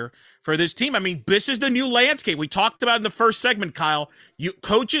depth here for this team. I mean, this is the new landscape. We talked about in the first segment, Kyle.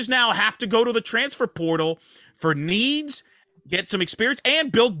 Coaches now have to go to the transfer portal for needs, get some experience,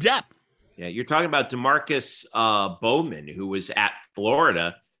 and build depth. Yeah, you're talking about DeMarcus Bowman, who was at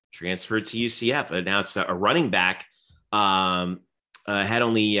Florida, transferred to UCF, announced a running back. Had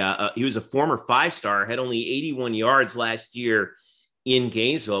only he was a former 5-star, had only 81 yards last year in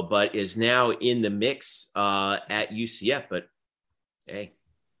Gainesville, but is now in the mix at UCF. But hey,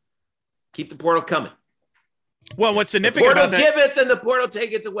 keep the portal coming. Well, what's significant about that? The portal giveth and the portal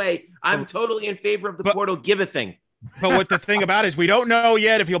taketh away. I'm totally in favor of the portal givething. But what the thing about is we don't know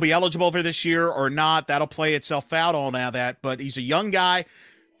yet if he'll be eligible for this year or not. That'll play itself out on now that. But he's a young guy.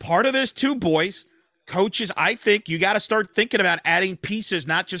 Part of this too, boys. Coaches, I think you got to start thinking about adding pieces,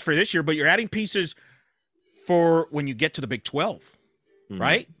 not just for this year, but you're adding pieces for when you get to the Big 12.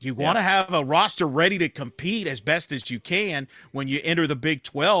 Right? You want to have a roster ready to compete as best as you can when you enter the Big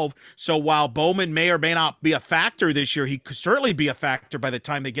 12. So while Bowman may or may not be a factor this year, he could certainly be a factor by the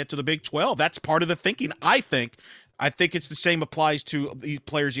time they get to the Big 12. That's part of the thinking, I think. I think it's the same applies to these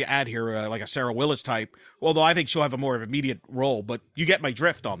players you add here, like a Sarah Willis type, although I think she'll have a more of immediate role. But you get my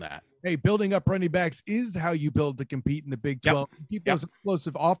drift on that. Hey, building up running backs is how you build to compete in the Big 12. Keep those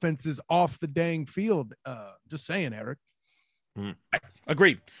explosive offenses off the dang field. Just saying, Eric.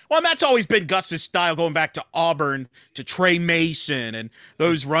 Agreed. Well, and that's always been Gus's style, going back to Auburn, to Trey Mason and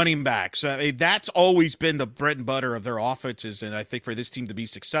those running backs. I mean, that's always been the bread and butter of their offenses, and I think for this team to be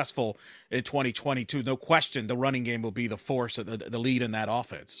successful in 2022, no question, the running game will be the force of the lead in that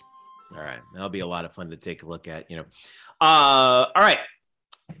offense. All right. That'll be a lot of fun to take a look at, all right.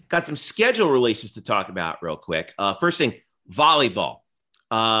 Got some schedule releases to talk about real quick. First thing, volleyball.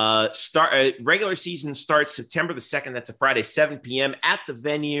 Regular season starts September the 2nd. That's a Friday, 7 p.m. at the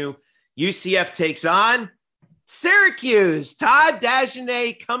venue. UCF takes on Syracuse. Todd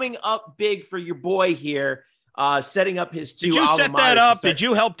Dagenais coming up big for your boy here, setting up his two. Did you set that up? Did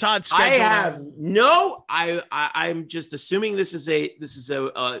you help Todd schedule? I have no. I'm just assuming this is a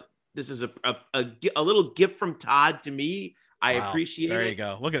little gift from Todd to me. I appreciate it. There you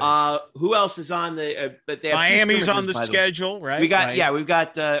go. Look at this. Who else is on the? But they have Miami's on the schedule, right? We've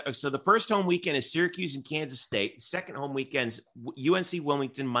got. So the first home weekend is Syracuse and Kansas State. The second home weekend's UNC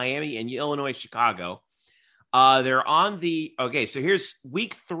Wilmington, Miami, and Illinois Chicago. They're on the. Okay, so here's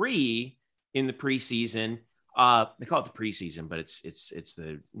week 3 in the preseason. They call it the preseason, but it's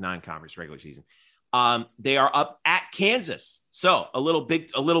the non-conference regular season. They are up at Kansas. So a little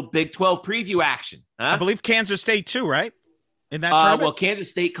Big 12 preview action. Huh? I believe Kansas State too, right? In that tournament? Well, Kansas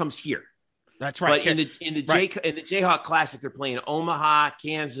State comes here. That's right. But in the Jayhawk Classic, they're playing Omaha,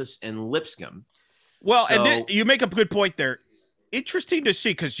 Kansas, and Lipscomb. Well, and you make a good point there. Interesting to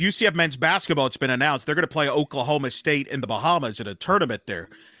see, because UCF men's basketball, it's been announced they're going to play Oklahoma State in the Bahamas in a tournament there.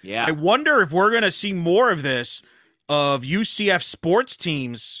 Yeah. I wonder if we're going to see more of this, of UCF sports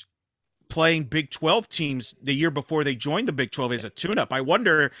teams playing Big 12 teams the year before they joined the Big 12 as a tune-up. I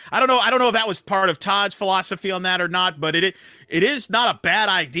wonder, I don't know if that was part of Todd's philosophy on that or not, but it is not a bad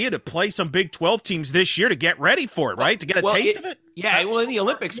idea to play some Big 12 teams this year to get ready for it, right? To get a taste of it. Yeah, well, in the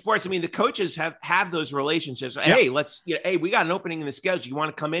Olympic sports, I mean, the coaches have those relationships. Yeah. Hey, we got an opening in the schedule. You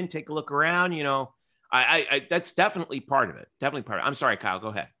want to come in, take a look around, I that's definitely part of it. Definitely part of it. I'm sorry, Kyle, go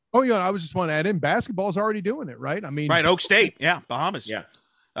ahead. Oh, yeah. I was just want to add in basketball's already doing it, right? I mean, Right, Oak State, yeah, Bahamas. Yeah.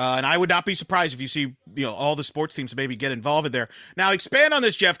 And I would not be surprised if you see, all the sports teams maybe get involved in there. Now, expand on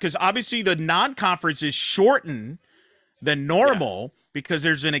this, Jeff, because obviously the non-conference is shortened than normal because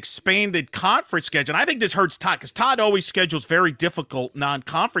there's an expanded conference schedule. And I think this hurts Todd because Todd always schedules very difficult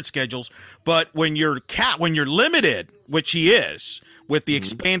non-conference schedules. But when you're limited, which he is, with the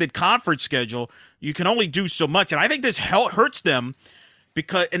expanded conference schedule, you can only do so much. And I think this hurts them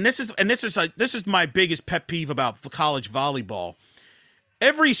because, this is my biggest pet peeve about college volleyball.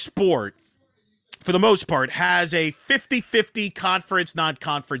 Every sport, for the most part, has a 50-50 conference,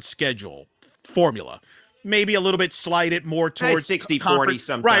 non-conference schedule formula. Maybe a little bit slighted more towards 60-40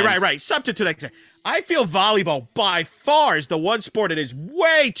 sometimes. Right. Something to that extent. I feel volleyball by far is the one sport that is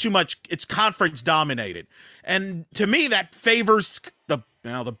way too much. It's conference dominated. And to me, that favors the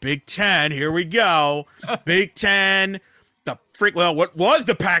Big Ten. Here we go. Big Ten. What was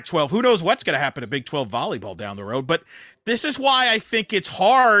the Pac-12? Who knows what's going to happen to Big 12 volleyball down the road? But this is why I think it's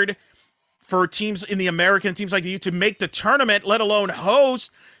hard for teams in the American teams like you to make the tournament, let alone host,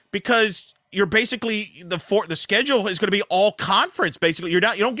 because you're basically the schedule is going to be all conference. Basically, you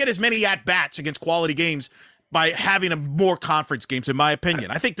don't get as many at bats against quality games by having more conference games. In my opinion,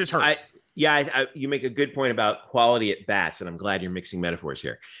 I think this hurts. You make a good point about quality at bats, and I'm glad you're mixing metaphors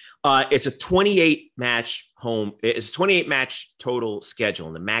here. It's a 28 match total schedule,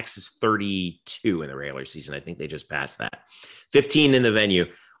 and the max is 32 in the regular season. I think they just passed that. 15 in the venue.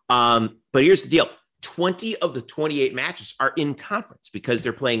 But here's the deal. 20 of the 28 matches are in conference because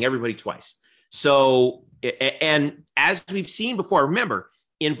they're playing everybody twice. So, and as we've seen before, remember,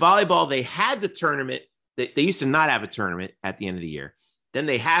 in volleyball, they had the tournament. They used to not have a tournament at the end of the year. Then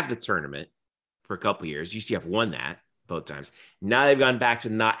they had the tournament for a couple of years. UCF won that both times. Now they've gone back to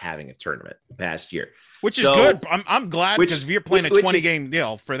not having a tournament the past year. Which is good. I'm glad because if you're playing a 20-game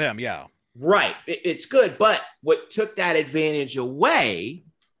deal for them, yeah. Right. It's good. But what took that advantage away,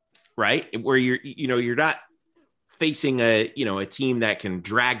 right, where you're not facing a team that can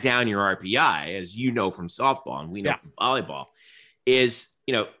drag down your RPI, as you know from softball and we know from volleyball, is,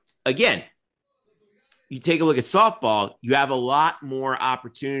 again, you take a look at softball, you have a lot more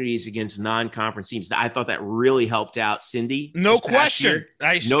opportunities against non-conference teams. I thought that really helped out Cindy. No question.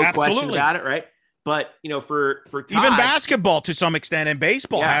 Question about it, right? But, for Todd, even basketball to some extent and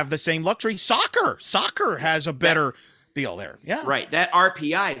baseball have the same luxury. Soccer has a better deal there. Yeah. Right. That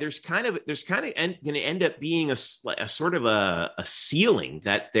RPI, there's kind of going to end up being a sort of a ceiling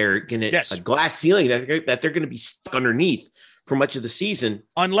that they're going to, a glass ceiling that they're going to be stuck underneath for much of the season,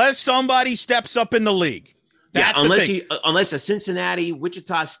 unless somebody steps up in the league. Unless a Cincinnati,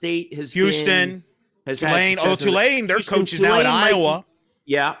 Wichita State Houston has Tulane. Tulane, their coach is now at Iowa.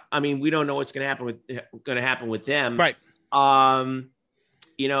 Yeah, I mean, we don't know what's going to happen with them, right? But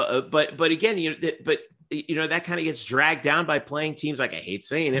again, that kind of gets dragged down by playing teams like, I hate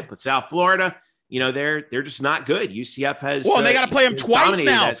saying it, but South Florida. They're just not good. UCF has and they got to play them twice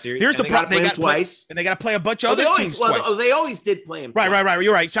now. Here's the problem: they got twice, and they got to play a bunch of other teams twice. They always did play them. Right.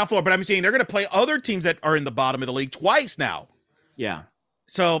 You're right, South Florida. But I'm saying they're going to play other teams that are in the bottom of the league twice now. Yeah.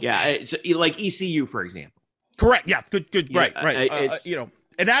 So like ECU, for example. Correct. Yeah. Good. Right.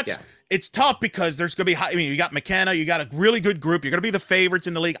 And that's. It's tough because there's going to be you got McKenna, you got a really good group. You're going to be the favorites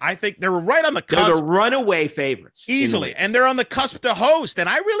in the league. I think they're right on the cusp. They're the runaway favorites. Easily. And they're on the cusp to host. And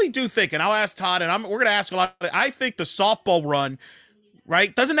I really do think, and I'll ask Todd, and we're going to ask a lot. I think the softball run,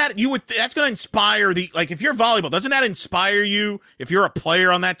 right? That's going to inspire if you're volleyball, doesn't that inspire you if you're a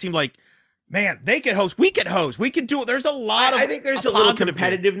player on that team? Like, man, they can host. We can host. We can do it. There's a lot of. I think there's a little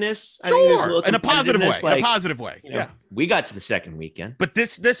competitiveness. Sure, in a positive way. In a positive way. We got to the second weekend, but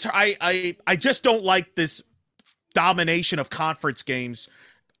I just don't like this domination of conference games.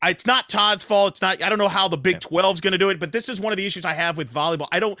 It's not Todd's fault. It's not. I don't know how the Big 12 is going to do it, but this is one of the issues I have with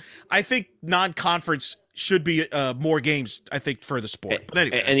volleyball. I think non-conference should be more games. I think for the sport. But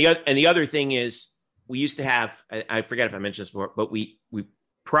anyway. And the other thing is, we used to have. I forget if I mentioned this before, but we.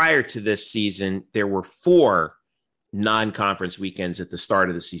 Prior to this season, there were 4 non-conference weekends at the start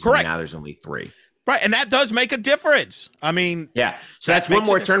of the season. Correct. Now there's only 3. Right, and that does make a difference. I mean, yeah. So that's one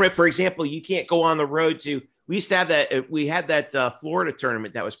more tournament. For example, you can't go on the road to. We used to have that. We had that Florida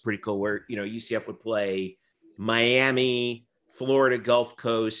tournament that was pretty cool, where UCF would play Miami, Florida Gulf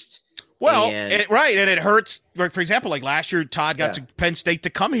Coast. Well, and it hurts. For example, like last year, Todd got to Penn State to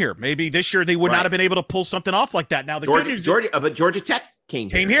come here. Maybe this year they would not have been able to pull something off like that. Now the good news, but Georgia Tech came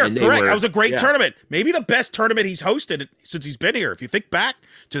here. Correct. That was a great tournament. Maybe the best tournament he's hosted since he's been here. If you think back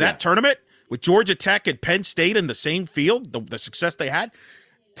to that tournament with Georgia Tech and Penn State in the same field, the success they had,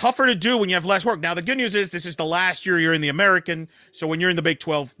 tougher to do when you have less work. Now, the good news is this is the last year you're in the American. So when you're in the Big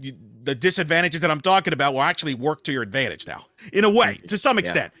 12, the disadvantages that I'm talking about will actually work to your advantage now, in a way, to some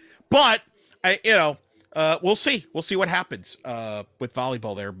extent. But, we'll see. We'll see what happens with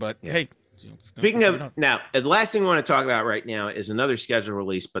volleyball there. But, hey. Speaking of, now, the last thing we want to talk about right now is another schedule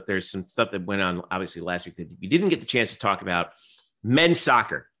release, but there's some stuff that went on, obviously, last week that we didn't get the chance to talk about. Men's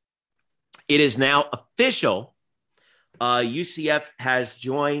soccer. It is now official. UCF has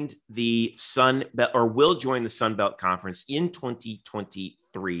joined the Sun Belt, or will join the Sun Belt Conference in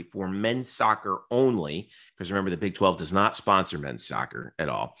 2023 for men's soccer only, because remember, the Big 12 does not sponsor men's soccer at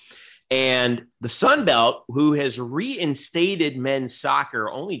all. And the Sun Belt, who has reinstated men's soccer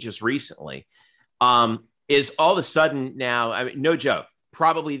only just recently, is all of a sudden now, I mean, no joke,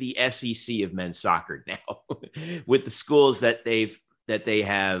 probably the SEC of men's soccer now with the schools that they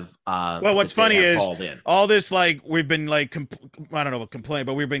have. Well, what's funny is all this, like, we've been like, I don't know what complaint,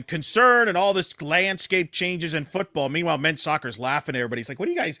 but we've been concerned and all this landscape changes in football. Meanwhile, men's soccer's laughing at everybody. It's like, what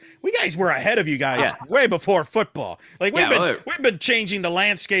do you guys, we guys were ahead of you guys way before football. Like we've been changing the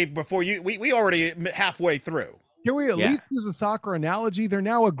landscape before you, we already halfway through. Can we at least use a soccer analogy? They're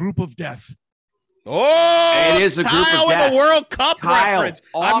now a group of death. Oh, it is a group of with death. the World Cup reference.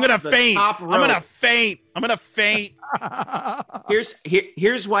 I'm gonna faint.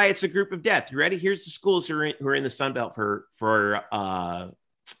 Here's why it's a group of death. You ready? Here's the schools who are in the Sun Belt for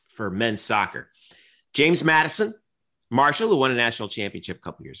men's soccer. James Madison, Marshall, who won a national championship a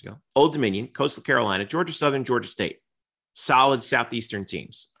couple years ago. Old Dominion, Coastal Carolina, Georgia Southern, Georgia State. Solid Southeastern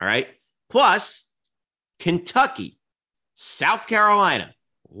teams. All right. Plus Kentucky, South Carolina,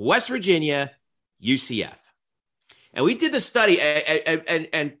 West Virginia, UCF. And we did the study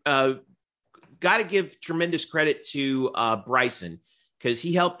and got to give tremendous credit to Bryson, because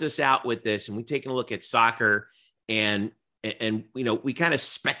he helped us out with this. And we've taken a look at soccer and we kind of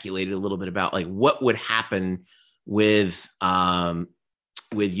speculated a little bit about like what would happen with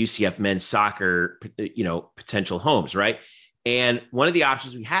UCF men's soccer, potential homes. Right. And one of the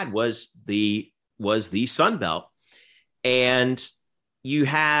options we had was the Sun Belt. And you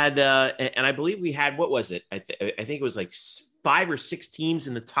had, and I believe we had, what was it? I think it was like 5 or 6 teams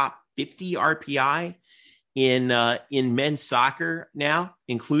in the top 50 RPI in men's soccer now,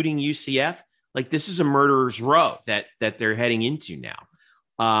 including UCF. Like, this is a murderer's row that they're heading into now.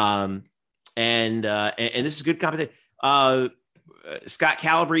 And this is good competition. Scott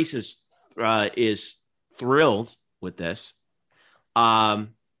Calabrese is thrilled with this.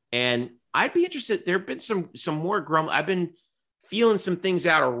 And I'd be interested. There have been some more grumble. I've been feeling some things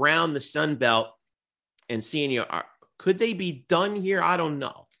out around the Sun Belt and seeing, could they be done here? I don't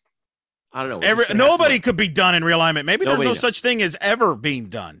know. Nobody could be done in realignment. Maybe there's no such thing as ever being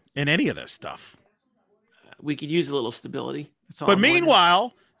done in any of this stuff. We could use a little stability. But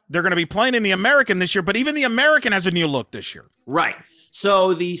meanwhile, they're going to be playing in the American this year, but even the American has a new look this year. Right.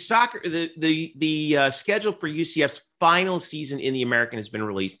 So the soccer, the schedule for UCF's final season in the American has been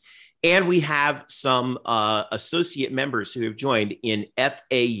released. And we have some associate members who have joined in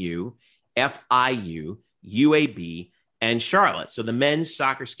FAU, FIU, UAB, and Charlotte. So the men's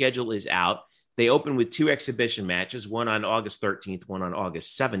soccer schedule is out. They open with 2 exhibition matches, one on August 13th, one on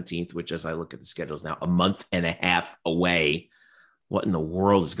August 17th, which, as I look at the schedule, is now a month and a half away. What in the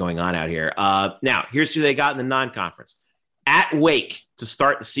world is going on out here? Now, here's who they got in the non-conference. At Wake to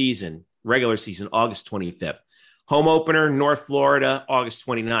start the season, regular season, August 25th. Home opener, North Florida, August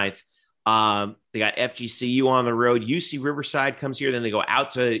 29th. They got FGCU on the road. UC Riverside comes here. Then they go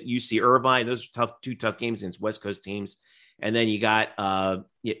out to UC Irvine. Those are two tough games against West Coast teams. And then you got, and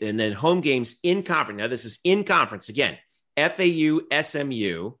then home games in conference. Now, this is in conference again. FAU,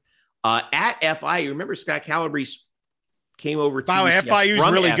 SMU, at FIU. Remember, Scott Calabrese came over to UCF FIU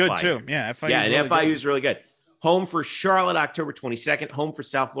is really FIU. good too. Yeah, FIU. Yeah, and really FIU is really good. Home for Charlotte, October 22nd. Home for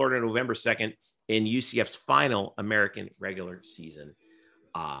South Florida, November 2nd. In UCF's final American regular season.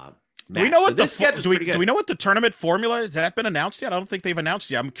 Do we know what do we know what the tournament formula is? Has that been announced yet? I don't think they've announced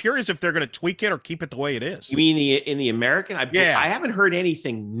yet. I'm curious if they're going to tweak it or keep it the way it is. You mean in the American? I haven't heard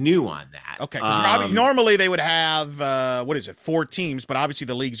anything new on that. Okay, because normally they would have 4 teams, but obviously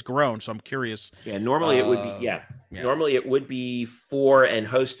the league's grown, so I'm curious. Yeah, normally it would be normally it would be 4 and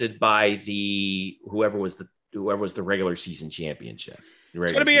hosted by whoever was the regular season championship.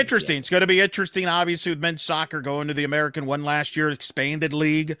 It's going to be interesting. It's going to be interesting. Obviously, with men's soccer going to the American one last year, expanded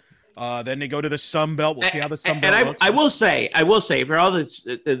league. Then they go to the Sun Belt. We'll see how the Sun Belt looks. I will say for all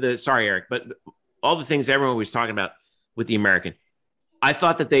the sorry, Eric, but all the things everyone was talking about with the American, I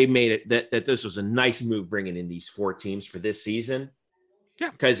thought that they made it that this was a nice move bringing in these 4 teams for this season.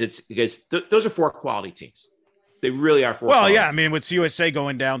 Yeah, because those are 4 quality teams. They really are. Well, yeah, I mean, with USA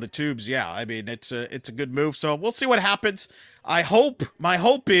going down the tubes, yeah, I mean, it's a good move. So we'll see what happens. My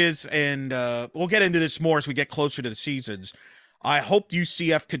hope is, and we'll get into this more as we get closer to the seasons. I hope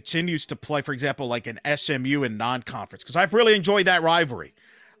UCF continues to play, for example, like an SMU in non-conference, because I've really enjoyed that rivalry.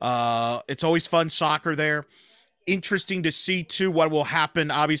 It's always fun soccer there. Interesting to see, too, what will happen,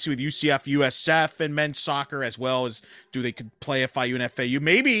 obviously, with UCF, USF, and men's soccer, as well as do they could play FIU and FAU.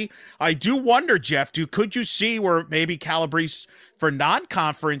 Maybe, I do wonder, Jeff, could you see where maybe Calabrese for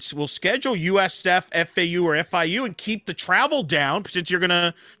non-conference will schedule USF, FAU, or FIU and keep the travel down since you're going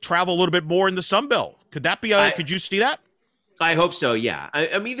to travel a little bit more in the Sun Belt? Could that be, could you see that? I hope so, yeah.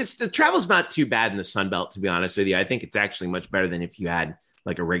 I mean, the travel's not too bad in the Sun Belt, to be honest with you. I think it's actually much better than if you had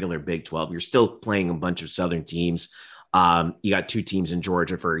like a regular Big 12. You're still playing a bunch of Southern teams. You got 2 teams in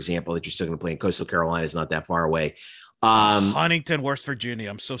Georgia, for example, that you're still going to play in. Coastal Carolina is not that far away. Huntington, West Virginia.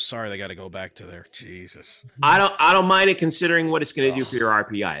 I'm so sorry they got to go back to there. Jesus. I don't mind it, considering what it's going to do for your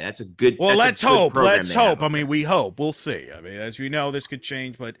RPI. That's a good. Well, let's hope. Let's hope. I mean, we hope. We'll see. I mean, as you know, this could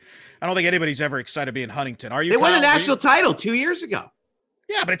change, but I don't think anybody's ever excited to be in Huntington. Are you? They won the national title 2 years ago.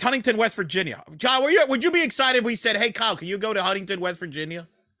 Yeah, but it's Huntington, West Virginia. Kyle, would you be excited if we said, "Hey, Kyle, can you go to Huntington, West Virginia"?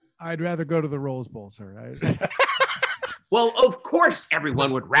 I'd rather go to the Rose Bowl, sir. Well, of course,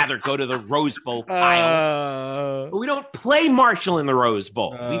 everyone would rather go to the Rose Bowl, Kyle. But we don't play Marshall in the Rose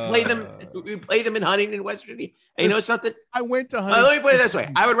Bowl. We play them in Huntington, West Virginia. And you know something? I went to Huntington. Let me put it this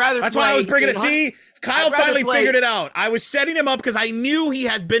way: I would rather. That's why I was bringing it. See, Kyle finally figured it out. I was setting him up because I knew he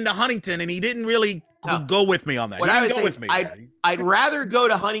had been to Huntington, and he didn't really go with me on that. I'd rather go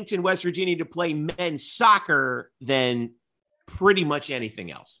to Huntington, West Virginia, to play men's soccer than pretty much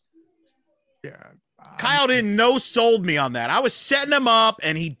anything else. Yeah. Kyle sold me on that. I was setting him up,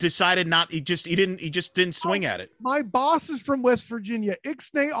 and he decided not. He just didn't swing at it. My boss is from West Virginia.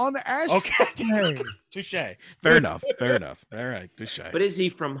 Ixnay on the Ash. Okay, touche. Fair enough. All right, touche. But is he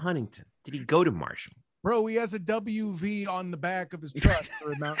from Huntington? Did he go to Marshall? Bro, he has a WV on the back of his truck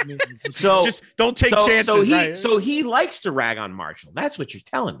for a mountaineer. So just don't take chances. So he likes to rag on Marshall. That's what you're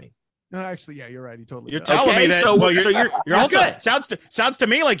telling me. No, actually, yeah, you're right. He totally. You're telling me that. You're also good. Sounds to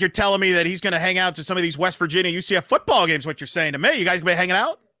me like you're telling me that he's going to hang out to some of these West Virginia UCF football games. What you're saying to me? You guys gonna be hanging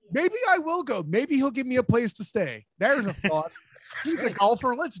out? Maybe I will go. Maybe he'll give me a place to stay. There's a thought. He's a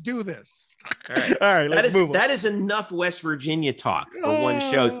golfer. Let's do this. All right. Let's move on. That is enough West Virginia talk for one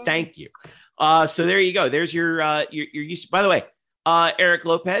show. Thank you. So there you go. There's your by the way, Eric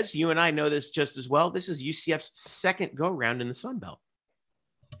Lopez, you and I know this just as well. This is UCF's second go round in the Sun Belt.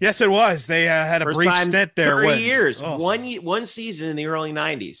 Yes, it was. They had a brief stint there. 30 years, one season in the early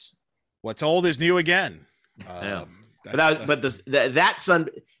 90s. What's old is new again.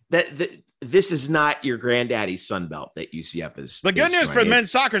 This is not your granddaddy's Sun Belt that UCF is. The good news for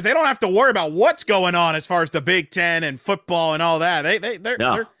men's soccer is they don't have to worry about what's going on as far as the Big Ten and football and all that. They're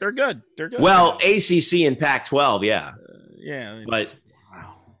good. They're good. Well, ACC and Pac-12, yeah. Yeah,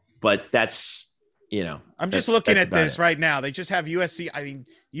 but that's, I'm just looking at this right now. They just have USC. I mean,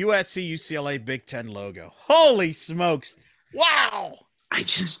 USC, UCLA, Big Ten logo. Holy smokes. Wow. I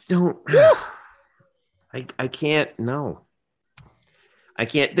just don't. I can't. No. I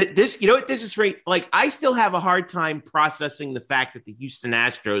can't. This is right. Like, I still have a hard time processing the fact that the Houston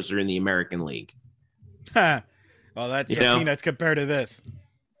Astros are in the American League. Well, that's peanuts compared to this.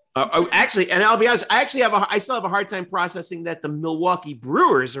 Actually, and I'll be honest, I still have a hard time processing that the Milwaukee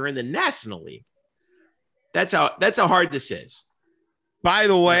Brewers are in the National League. That's how hard this is. By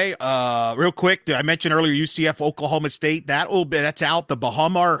the way, real quick, I mentioned earlier UCF Oklahoma State. That's out. The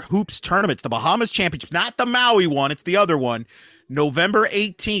Bahamar Hoops tournament. It's the Bahamas Championship, not the Maui one. It's the other one. November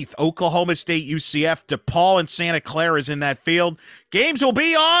 18th, Oklahoma State UCF. DePaul and Santa Clara is in that field. Games will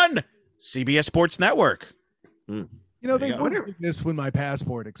be on CBS Sports Network. They wouldn't do this when my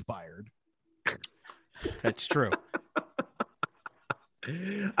passport expired. That's true.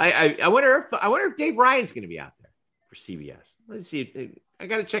 I wonder if Dave Ryan's going to be out there for CBS. Let's see. I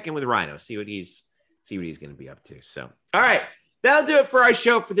got to check in with Rhino, see what he's going to be up to. So, all right, that'll do it for our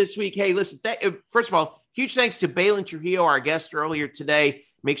show for this week. Hey, listen, first of all, huge thanks to Baylin Trujillo, our guest earlier today.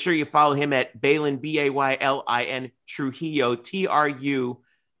 Make sure you follow him at Baylin, Baylin Trujillo, Trujillo.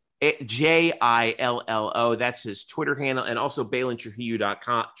 That's his Twitter handle, and also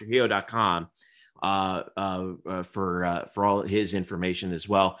BaylinTrujillo.com. For all his information as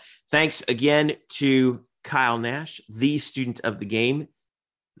well. Thanks again to Kyle Nash, the student of the game,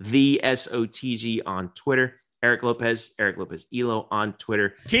 the SOTG on Twitter. Eric Lopez Elo on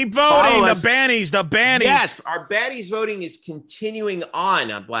Twitter. Keep voting. The bannies. Yes, our bannies voting is continuing on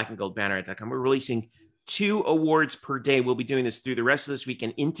blackandgoldbanner.com. We're releasing 2 awards per day. We'll be doing this through the rest of this week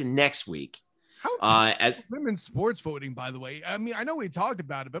and into next week. As women's sports voting, by the way. I mean, I know we talked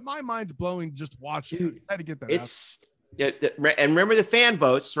about it, but my mind's blowing just watching it. I had to get that and remember the fan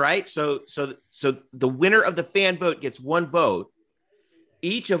votes, right? So the winner of the fan vote gets one vote.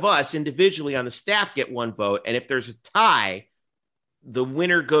 Each of us individually on the staff get one vote. And if there's a tie, the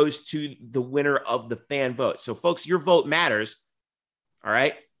winner goes to the winner of the fan vote. So folks, your vote matters. All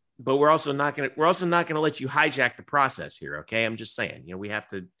right. But we're also not going to let you hijack the process here. Okay. I'm just saying, we have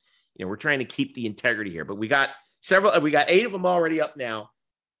to, we're trying to keep the integrity here, but we got 8 of them already up now.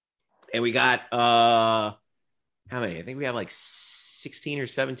 And we got, how many? I think we have like 16 or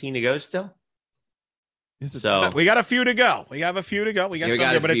 17 to go still. So we got a few to go. We have a few to go. We got some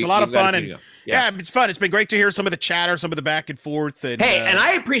to go, but it's a lot of fun. And yeah, it's fun. It's been great to hear some of the chatter, some of the back and forth. And and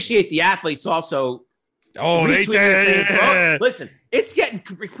I appreciate the athletes also. Oh, they did. Listen, it's getting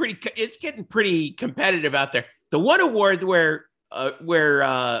pretty competitive out there. The one award where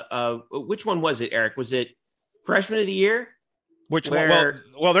which one was it, Eric? Was it freshman of the year? Which one?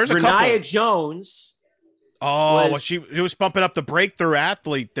 Well, there's a couple. Renaya Jones. Oh, she was pumping up the breakthrough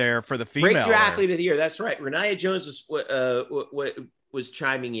athlete there for the female. Breakthrough athlete of the year. That's right. Renaya Jones was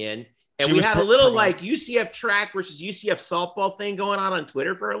chiming in. And we had a little like UCF track versus UCF softball thing going on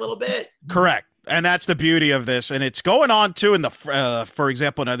Twitter for a little bit. Correct. And that's the beauty of this. And it's going on, too, in the, for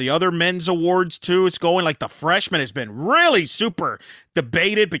example, now the other men's awards, too. It's going like the freshman has been really super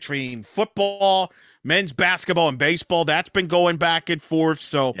debated between football, men's basketball, and baseball. That's been going back and forth.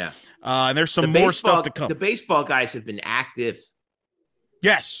 So, yeah. And there's some more stuff to come. The baseball guys have been active.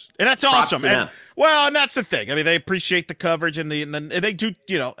 Yes, and that's awesome. And that's the thing. I mean, they appreciate the coverage and they do.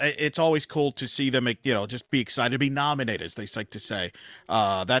 It's always cool to see them. Just be excited to be nominated, as they like to say.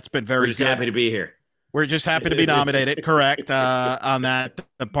 That's been very. We're just happy to be here. We're just happy to be nominated. Correct on that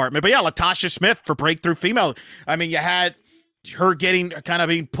department. But yeah, Latasha Smith for breakthrough female. I mean, you had her being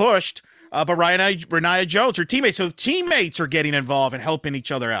pushed. But Renaya Jones, her teammates. So teammates are getting involved and helping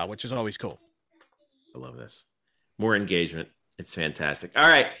each other out, which is always cool. I love this. More engagement. It's fantastic. All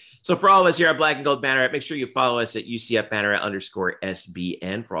right. So for all of us here at Black and Gold Banneret, make sure you follow us at UCF Banneret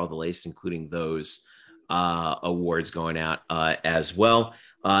 _SBN for all the latest, including those awards going out as well.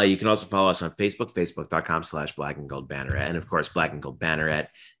 You can also follow us on Facebook, facebook.com/Black and Gold Banneret. And of course,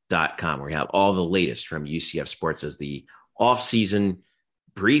 blackandgoldbanneret.com, where we have all the latest from UCF sports as the off-season,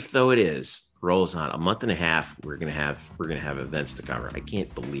 brief though it is, rolls on. A month and a half, we're gonna have events to cover. I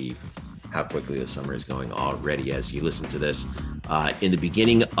can't believe how quickly the summer is going already as you listen to this in the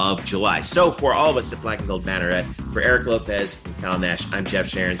beginning of July. So for all of us at Black and Gold Banneret, for Eric Lopez and Cal Nash, I'm Jeff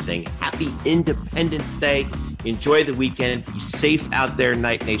Sharon saying happy Independence Day. Enjoy the weekend. Be safe out there,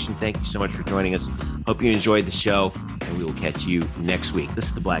 Night Nation. Thank you so much for joining us. Hope you enjoyed the show, and we will catch you next week. This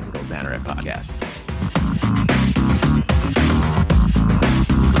is the Black and Gold Banneret podcast.